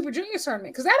Best of the Super Juniors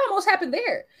tournament, because that almost happened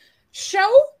there. Sho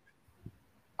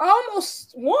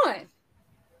almost won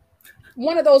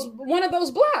one of those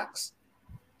blocks.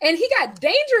 And he got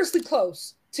dangerously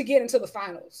close to get into the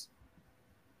finals.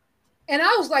 And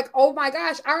I was like, oh my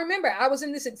gosh. I remember I was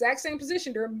in this exact same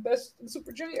position during Best of the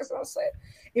Super Juniors. So I said,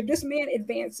 if this man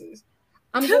advances,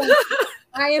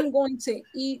 I am going to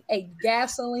eat a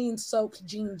gasoline-soaked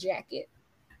jean jacket.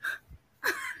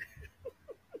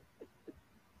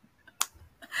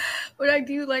 What I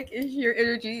do like is your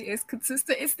energy is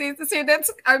consistent. It stays the same. There's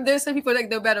some people like,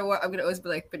 no matter what, I'm gonna always be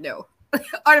like, but no,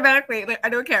 automatically, like, I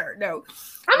don't care. No,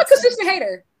 I'm a consistent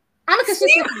hater. Like,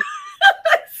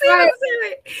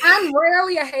 I'm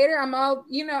rarely a hater.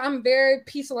 I'm very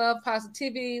peace, love,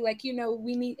 positivity. Like,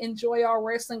 we enjoy our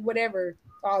wrestling, whatever,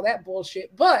 all that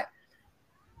bullshit. But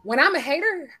when I'm a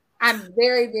hater, I'm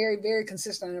very, very, very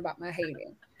consistent about my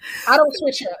hating. I don't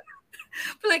switch up.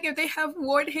 But like, if they have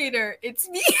one hater, it's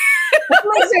me.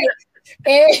 Listen,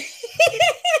 if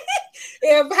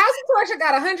House of Torture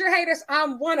got 100 haters,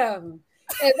 I'm one of them.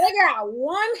 If they got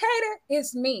one hater,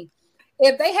 it's me.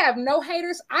 If they have no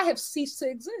haters, I have ceased to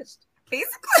exist.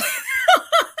 Basically.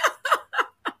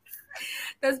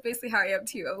 That's basically how I am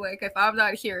too. I'm like, if I'm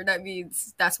not here, that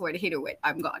means that's where the hater went.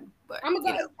 I'm gone. But I'm a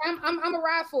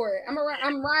ride for it. I'm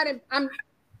riding.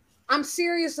 I'm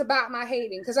serious about my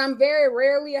hating because I'm very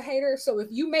rarely a hater. So if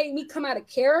you make me come out of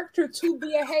character to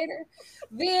be a hater,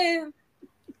 then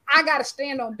I got to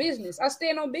stand on business. I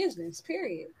stand on business,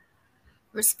 period.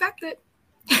 Respect it.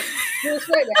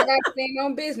 Respect it. I got to stand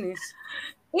on business.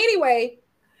 Anyway,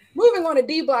 moving on to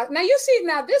D-Block. Now, this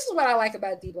is what I like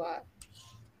about D-Block.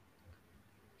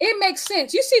 It makes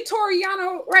sense. You see Toru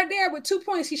Yano right there with 2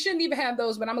 points. He shouldn't even have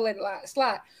those, but I'm going to let it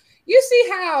slide. You see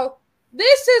how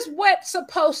this is what's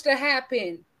supposed to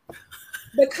happen.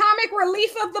 The comic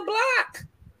relief of the block.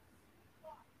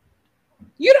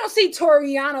 You don't see Toru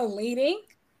Yano leading.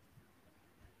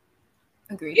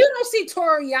 Agreed. You don't see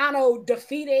Toru Yano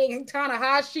defeating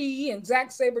Tanahashi and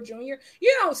Zack Sabre Jr.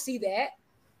 You don't see that.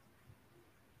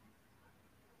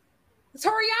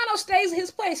 Toru Yano stays in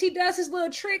his place. He does his little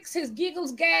tricks, his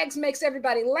giggles, gags, makes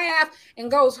everybody laugh,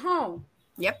 and goes home.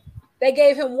 Yep. They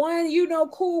gave him one,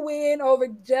 cool win over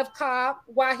Jeff Cobb.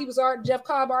 While Jeff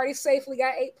Cobb already safely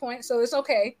got 8 points, so it's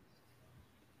okay.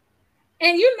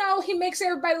 And he makes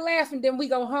everybody laugh, and then we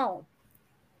go home.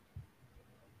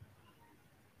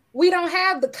 We don't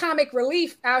have the comic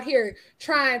relief out here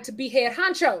trying to be head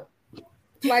honcho.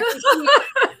 Like we see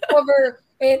over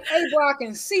in A block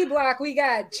and C block, we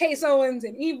got Chase Owens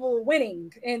and Evil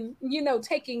winning and, you know,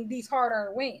 taking these hard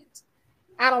earned wins.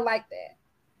 I don't like that.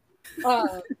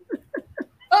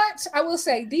 But I will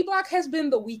say D block has been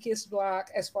the weakest block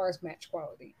as far as match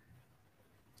quality.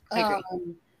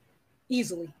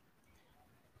 Easily.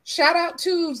 Shout out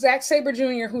to Zack Sabre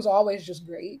Jr., who's always just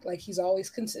great. Like, he's always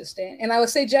consistent. And I would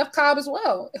say Jeff Cobb as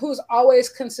well, who's always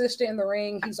consistent in the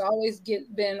ring. He's always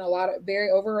been a lot of very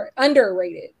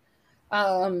underrated.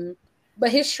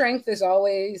 But his strength is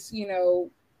always, you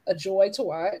know, a joy to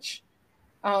watch.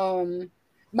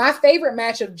 My favorite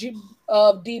match of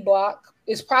D Block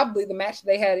is probably the match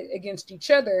they had against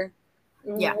each other,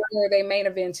 where they main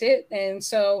evented. And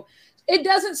so it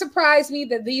doesn't surprise me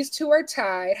that these two are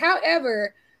tied.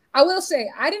 However, I will say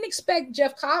I didn't expect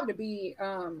Jeff Cobb to be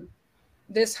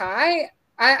this high.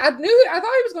 I thought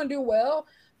he was going to do well,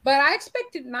 but I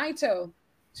expected Naito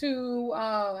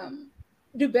to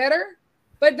do better.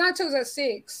 But Naito's at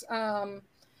 6.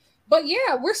 But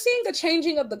yeah, we're seeing the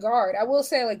changing of the guard. I will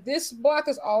say, like, this block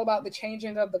is all about the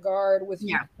changing of the guard.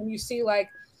 When you see like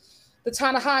the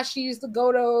Tanahashis, the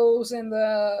Gotos, and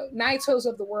the Naitos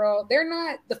of the world, they're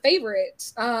not the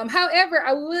favorites. However,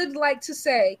 I would like to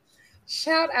say,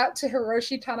 shout out to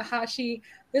Hiroshi Tanahashi.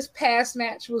 This past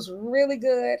match was really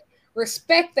good.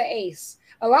 Respect the ace.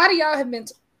 A lot of y'all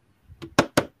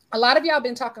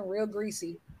been talking real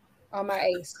greasy on my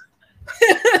ace.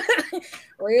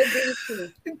 Real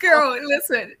greasy. Girl,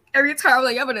 listen. Every time I'm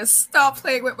like, I'm gonna stop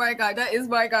playing with my guy. That is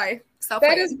my guy. Stop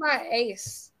playing. That is my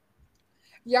ace.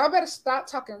 Y'all better stop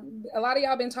talking. A lot of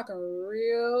y'all been talking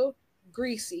real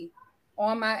greasy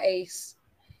on my ace.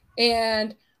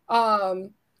 And I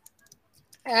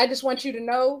just want you to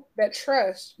know that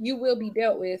trust, you will be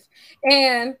dealt with.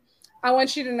 And I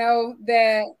want you to know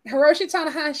that Hiroshi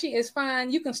Tanahashi is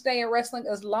fine. You can stay in wrestling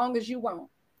as long as you want.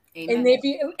 Amen. And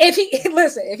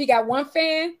if he got one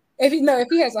fan, if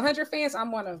he has 100 fans,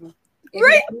 I'm one of them. If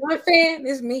he got one fan,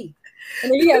 it's me.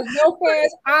 And if he has no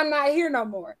fans, I'm not here no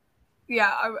more. Yeah,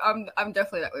 I'm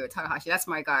definitely that way with Tanahashi. That's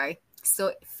my guy.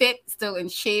 Still fit, still in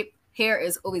shape. Hair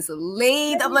is always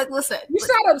laid. I'm like, listen. You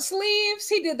saw them sleeves.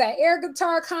 He did that air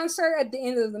guitar concert at the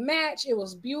end of the match. It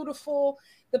was beautiful.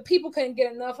 The people couldn't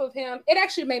get enough of him. It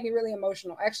actually made me really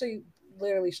emotional. I actually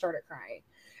literally started crying.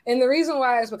 And the reason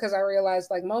why is because I realized,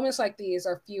 like, moments like these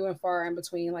are few and far in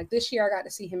between. Like, this year I got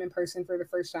to see him in person for the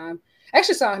first time. I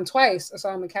actually saw him twice. I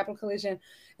saw him in Capital Collision,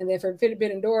 and then for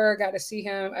Forbidden Door, got to see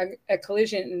him at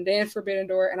Collision, and then Forbidden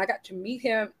Door, and I got to meet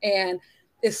him. And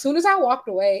as soon as I walked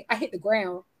away, I hit the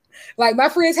ground. Like, my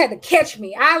friends had to catch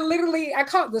me. I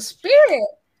caught the spirit.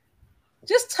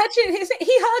 Just touching he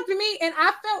hugged me, and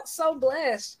I felt so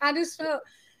blessed. I just felt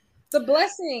the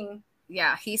blessing.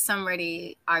 Yeah, he's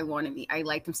somebody I want to meet. I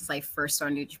liked him since I first saw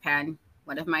New Japan.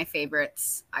 One of my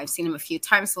favorites. I've seen him a few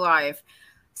times live.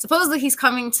 Supposedly he's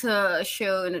coming to a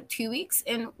show in 2 weeks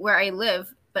in where I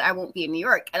live, but I won't be in New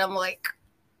York. And I'm like,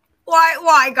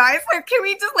 why, guys? Like, can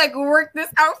we just like work this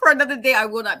out for another day? I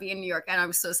will not be in New York, and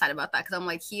I'm so sad about that because I'm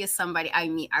like, he is somebody I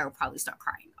meet. I will probably start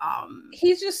crying.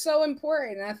 He's just so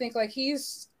important. And I think like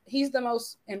he's the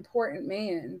most important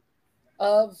man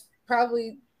of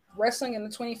probably wrestling in the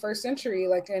 21st century.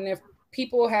 Like, and if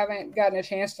people haven't gotten a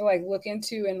chance to like look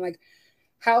into and like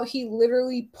how he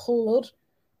literally pulled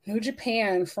New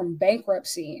Japan from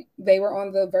bankruptcy, they were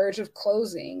on the verge of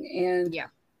closing, and yeah.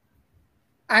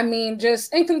 I mean,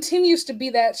 and continues to be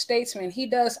that statesman. He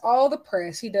does all the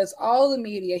press. He does all the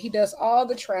media. He does all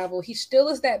the travel. He still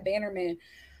is that bannerman.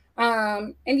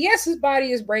 And yes, his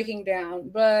body is breaking down,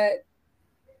 but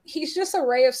he's just a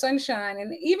ray of sunshine.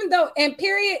 And even though, in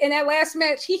that last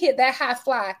match, he hit that high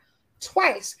fly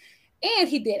twice, and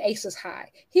he did Ace's high.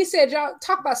 He said, y'all,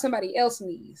 talk about somebody else's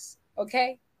knees,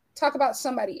 okay? Talk about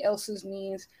somebody else's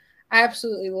knees. I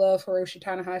absolutely love Hiroshi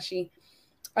Tanahashi.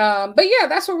 But yeah,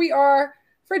 that's where we are.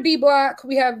 For D Block,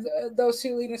 we have those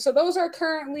two leading. So those are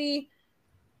currently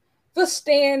the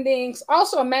standings.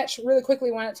 Also, a match really quickly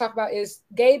I want to talk about is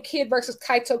Gabe Kidd versus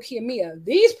Kaito Kiyomiya.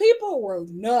 These people were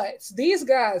nuts. These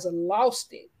guys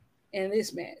lost it in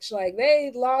this match. Like,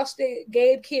 they lost it.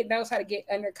 Gabe Kidd knows how to get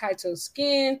under Kaito's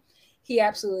skin. He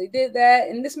absolutely did that.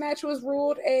 And this match was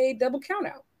ruled a double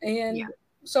countout. And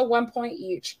so 1 point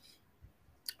each.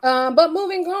 But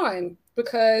moving on,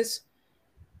 because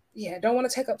don't want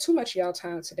to take up too much of y'all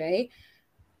time today.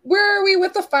 Where are we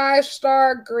with the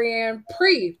 5-star Grand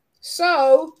Prix?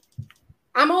 So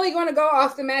I'm only going to go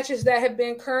off the matches that have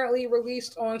been currently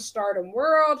released on Stardom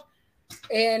World.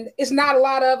 And it's not a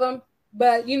lot of them,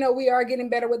 but, you know, we are getting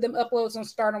better with them uploads on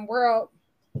Stardom World.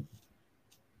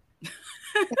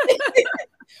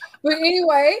 But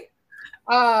anyway,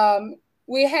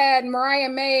 we had Mariah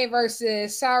May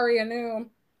versus Saori Anou.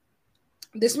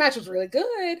 This match was really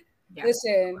good. Yeah.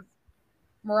 Listen,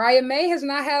 Mariah May has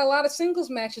not had a lot of singles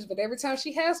matches, but every time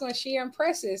she has one, she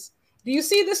impresses. Do you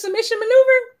see the submission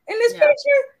maneuver in this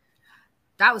picture?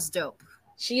 That was dope.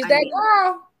 She's that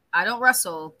girl. I don't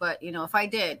wrestle, but if I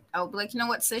did, I would be like, you know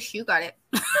what, sis, you got it.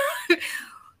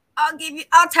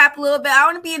 I'll tap a little bit. I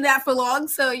want to be in that for long.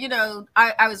 So,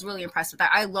 I was really impressed with that.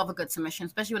 I love a good submission,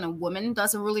 especially when a woman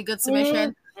does a really good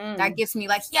submission. Mm-hmm. That gives me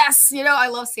like, yes, I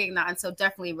love seeing that. And so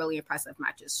definitely really impressive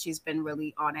matches. She's been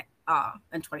really on it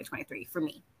in 2023 for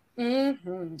me.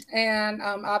 Mm-hmm. And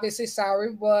obviously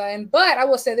Saori won, but I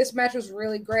will say this match was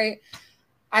really great.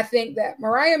 I think that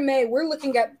Mariah May, we're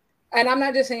looking at, and I'm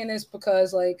not just saying this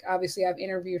because like, obviously I've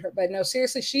interviewed her, but no,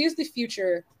 seriously, she is the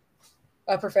future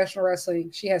of professional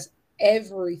wrestling. She has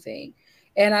everything.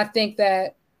 And I think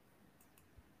that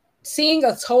seeing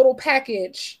a total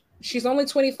package, she's only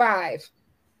 25.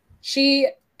 She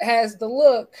has the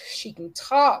look, she can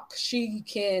talk, she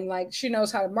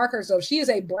knows how to market herself. She is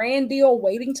a brand deal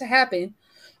waiting to happen.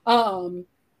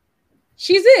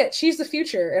 She's it. She's the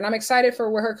future. And I'm excited for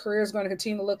where her career is going to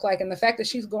continue to look like. And the fact that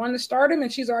she's going to Stardom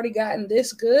and she's already gotten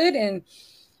this good and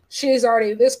she's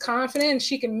already this confident and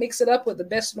she can mix it up with the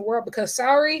best in the world, because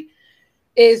Saori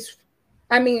is,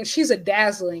 she's a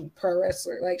dazzling pro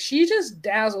wrestler. Like, she just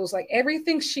dazzles. Like,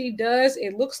 everything she does,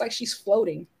 it looks like she's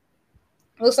floating.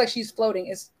 It looks like she's floating.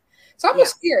 It's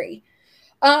almost scary.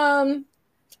 There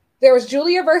was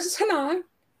Julia versus Hanan.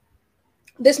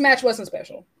 This match wasn't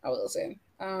special, I will say.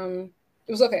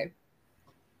 It was okay.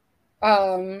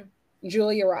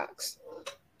 Julia rocks.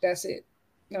 That's it.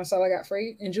 That's all I got for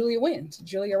you. And Julia wins.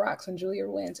 Julia rocks and Julia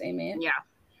wins. Amen. Yeah.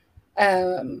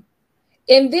 And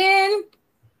then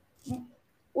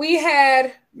we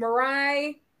had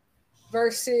Mirai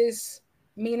versus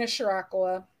Mina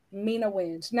Shirakawa. Mina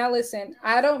wins. Now listen,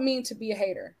 I don't mean to be a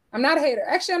hater. I'm not a hater.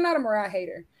 Actually, I'm not a Mirai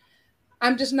hater.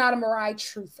 I'm just not a Mirai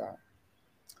truther.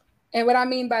 And what I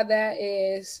mean by that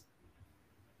is,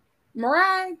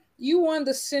 Mirai, you won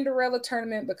the Cinderella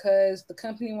tournament because the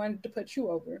company wanted to put you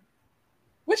over.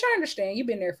 Which I understand. You've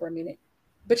been there for a minute.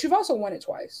 But you've also won it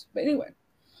twice. But anyway.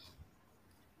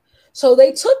 So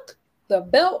they took the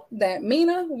belt that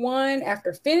Mina won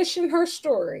after finishing her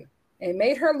story and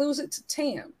made her lose it to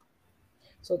Tam.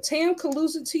 So Tam could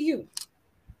lose it to you.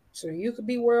 So you could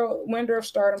be World Winner of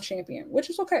Stardom champion, which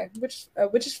is okay,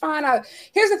 which is fine.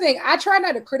 Here's the thing. I try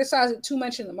not to criticize it too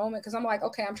much in the moment because I'm like,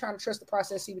 okay, I'm trying to trust the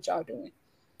process, see what y'all doing.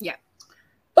 Yeah.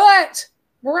 But,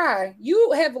 Mariah,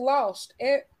 you have lost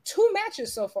 2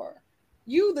 matches so far.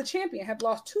 You, the champion, have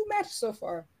lost 2 matches so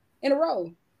far in a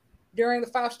row during the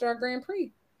 5-star Grand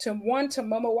Prix. One to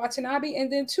Momo Watanabe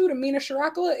and then 2 to Mina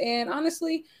Shirakawa. And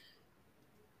honestly,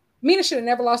 Mina should have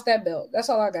never lost that belt. That's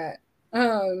all I got.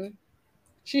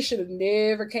 She should have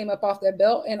never came up off that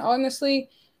belt. And honestly,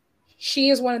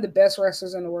 she is one of the best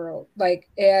wrestlers in the world.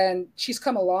 And she's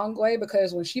come a long way,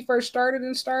 because when she first started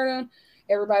in Stardom,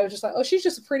 everybody was just like, oh, she's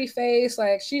just a pretty face.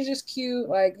 Like, she's just cute.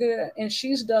 And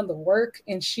she's done the work,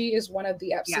 and she is one of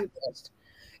the absolute best.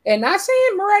 And not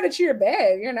saying, Mariah, that you're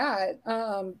bad. You're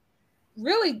not.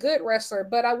 Really good wrestler.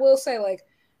 But I will say,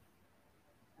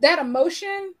 that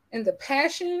emotion and the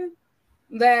passion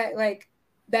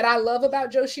that I love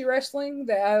about Joshi wrestling,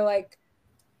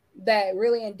 that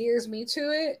really endears me to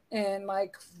it, and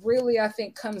really I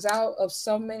think comes out of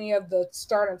so many of the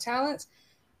Stardom talents.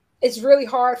 It's really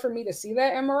hard for me to see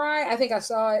that in Mirai. I think I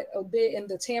saw it a bit in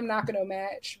the Tam Nakano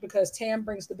match, because Tam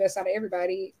brings the best out of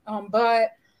everybody.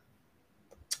 But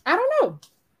I don't know.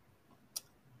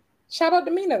 Shout out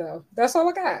to Mina though. That's all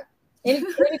I got. Any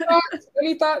thoughts?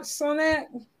 Any thoughts on that?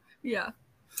 Yeah.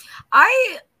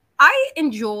 I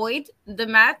enjoyed the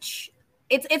match.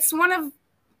 It's one of,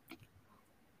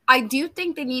 I do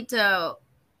think they need to,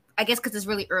 I guess because it's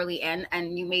really early in,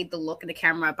 and you made the look in the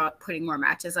camera about putting more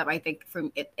matches up. I think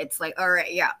from it's like, all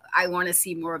right, yeah, I want to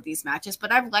see more of these matches.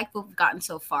 But I've liked what we've gotten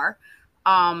so far.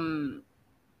 I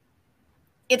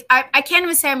can't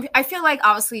even say I feel like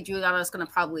obviously Juliana is gonna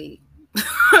probably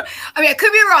I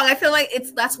could be wrong. I feel like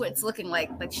that's what it's looking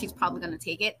like. Like, she's probably gonna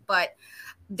take it, but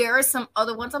there are some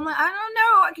other ones I'm like, I don't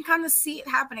know. I can kind of see it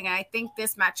happening. And I think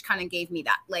this match kind of gave me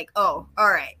that. Like, oh, all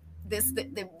right.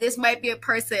 This might be a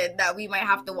person that we might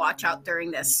have to watch out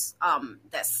during this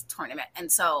this tournament. And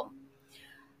so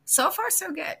far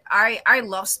so good. I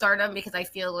love Stardom because I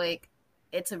feel like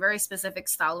it's a very specific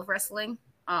style of wrestling.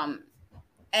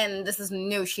 And this is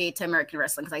no shade to American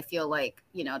wrestling, because I feel like,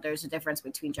 there's a difference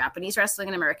between Japanese wrestling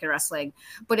and American wrestling,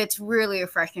 but it's really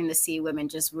refreshing to see women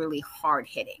just really hard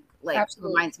hitting. like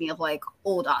Absolutely. reminds me of like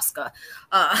old Asuka,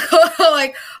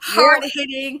 like hard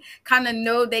hitting, kind of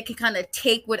know they can kind of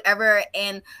take whatever,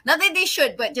 and not that they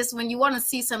should, but just when you want to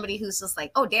see somebody who's just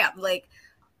like, oh damn, like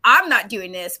I'm not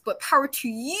doing this, but power to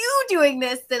you doing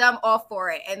this, then I'm all for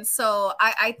it. And so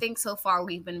I think so far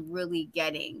we've been really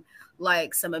getting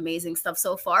like some amazing stuff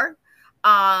so far.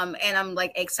 And I'm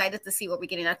like excited to see what we're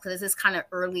getting at, because this is kind of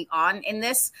early on in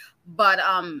this, but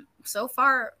so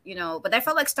far, you know, but I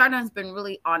felt like Stardom has been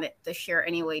really on it this year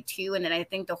anyway too. And then I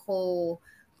think the whole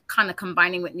kind of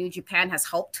combining with New Japan has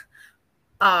helped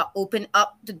open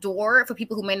up the door for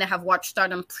people who may not have watched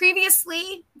Stardom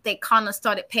previously. They kind of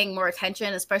started paying more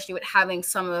attention, especially with having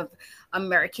some of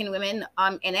American women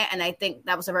in it. And I think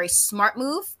that was a very smart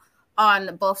move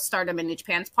on both Stardom and New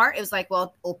Japan's part. It was like,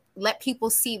 well, let people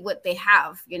see what they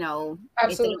have, you know.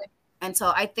 Absolutely. And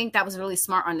so I think that was really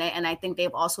smart on it. And I think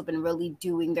they've also been really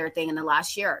doing their thing in the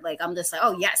last year. Like, I'm just like,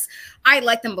 oh, yes, I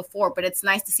liked them before, but it's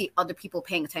nice to see other people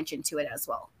paying attention to it as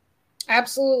well.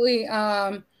 Absolutely.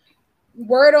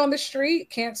 Word on the street,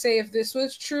 can't say if this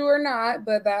was true or not,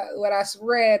 but that what I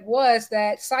read was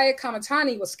that Saya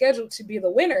Kamatani was scheduled to be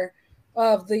the winner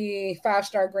of the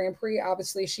 5-star Grand Prix.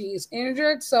 Obviously, she's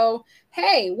injured. So,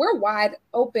 hey, we're wide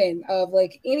open of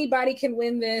like anybody can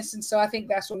win this. And so I think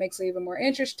that's what makes it even more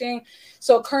interesting.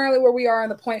 So currently where we are in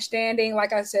the point standing,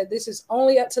 like I said, this is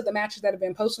only up to the matches that have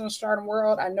been posted on Stardom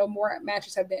World. I know more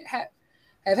matches have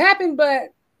happened,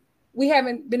 but we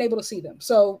haven't been able to see them.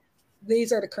 So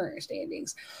these are the current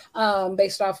standings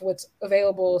based off what's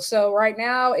available. So right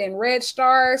now in Red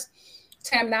Stars,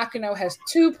 Tam Nakano has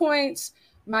 2 points.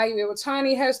 Mayu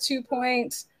Iwatani has 2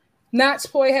 points.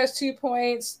 Natsupoi has 2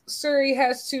 points. Suri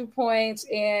has 2 points.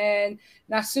 And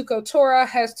Nasuko Tora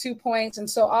has 2 points. And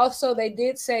so also they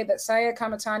did say that Saya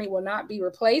Kamatani will not be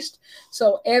replaced.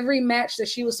 So every match that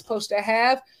she was supposed to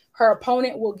have, her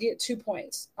opponent will get 2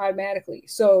 points automatically.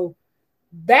 So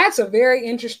that's a very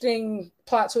interesting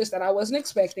plot twist that I wasn't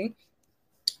expecting.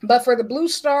 But for the Blue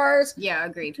Stars, yeah,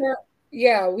 agreed.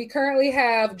 Yeah, we currently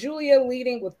have Julia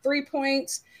leading with 3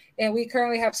 points, and we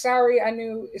currently have Saori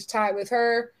Anu is tied with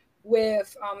her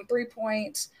with 3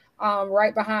 points.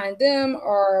 Right behind them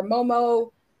are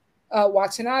Momo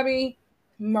Watanabe,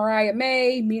 Mariah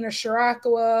May, Mina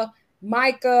Shirakawa,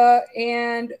 Micah,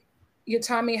 and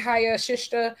Yutami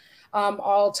Hayashishita.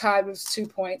 All tied with 2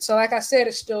 points. So like I said,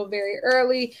 it's still very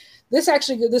early. This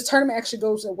tournament actually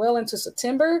goes well into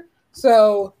September.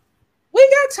 So we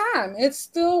got time. It's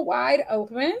still wide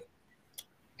open.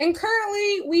 And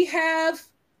currently we have,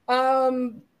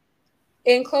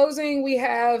 in closing, we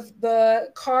have the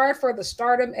card for the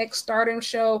Stardom X Stardom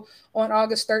show on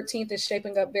August 13th is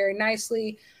shaping up very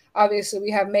nicely. Obviously, we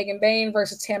have Megan Bayne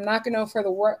versus Tam Nakano for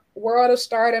the World of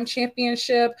Stardom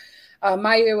Championship.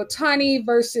 Mayu Iwatani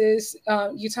versus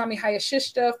Yutami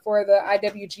Hayashishita for the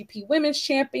IWGP Women's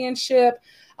Championship.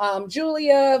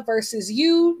 Julia versus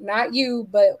not you,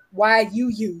 but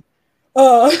YUU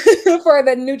for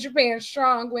the New Japan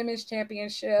Strong Women's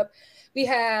Championship. We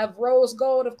have Rose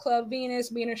Gold of Club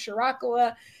Venus, Mina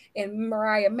Shirakawa, and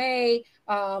Mariah May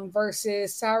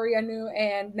versus Saori Anu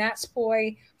and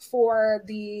Natsupoi for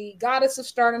the Goddess of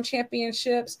Stardom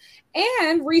Championships.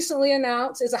 And recently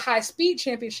announced is a high-speed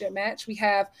championship match. We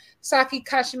have Saki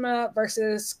Kashima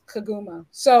versus Kaguma.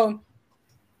 So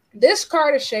this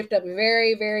card is shaped up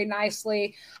very, very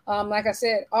nicely. Like I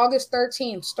said, August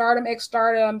 13th, Stardom X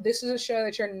Stardom. This is a show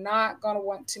that you're not going to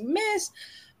want to miss.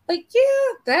 But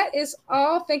yeah, that is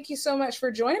all. Thank you so much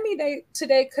for joining me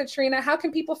today, Katrina. How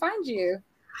can people find you?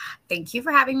 Thank you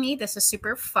for having me. This was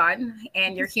super fun,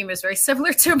 and your humor is very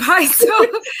similar to mine, so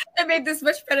it made this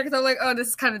much better because I'm like, oh, this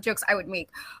is kind of jokes I would make.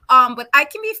 But I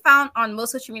can be found on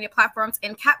most social media platforms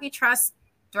in Cat We Trust,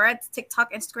 Threads,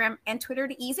 TikTok, Instagram, and Twitter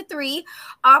to ease it 3.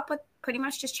 But pretty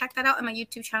much just check that out on my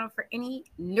YouTube channel for any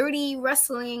nerdy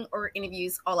wrestling or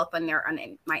interviews all up on there on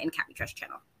my In Cat We Trust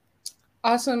channel.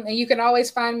 Awesome. And you can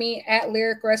always find me at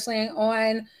Lyric Wrestling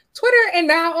on Twitter and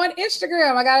now on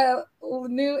Instagram. I got a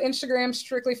new Instagram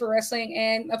strictly for wrestling.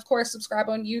 And of course, subscribe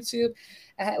on YouTube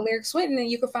at Lyric Swinton.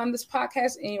 And you can find this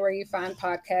podcast anywhere you find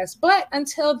podcasts. But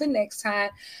until the next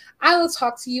time, I will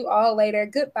talk to you all later.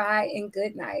 Goodbye and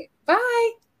good night.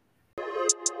 Bye.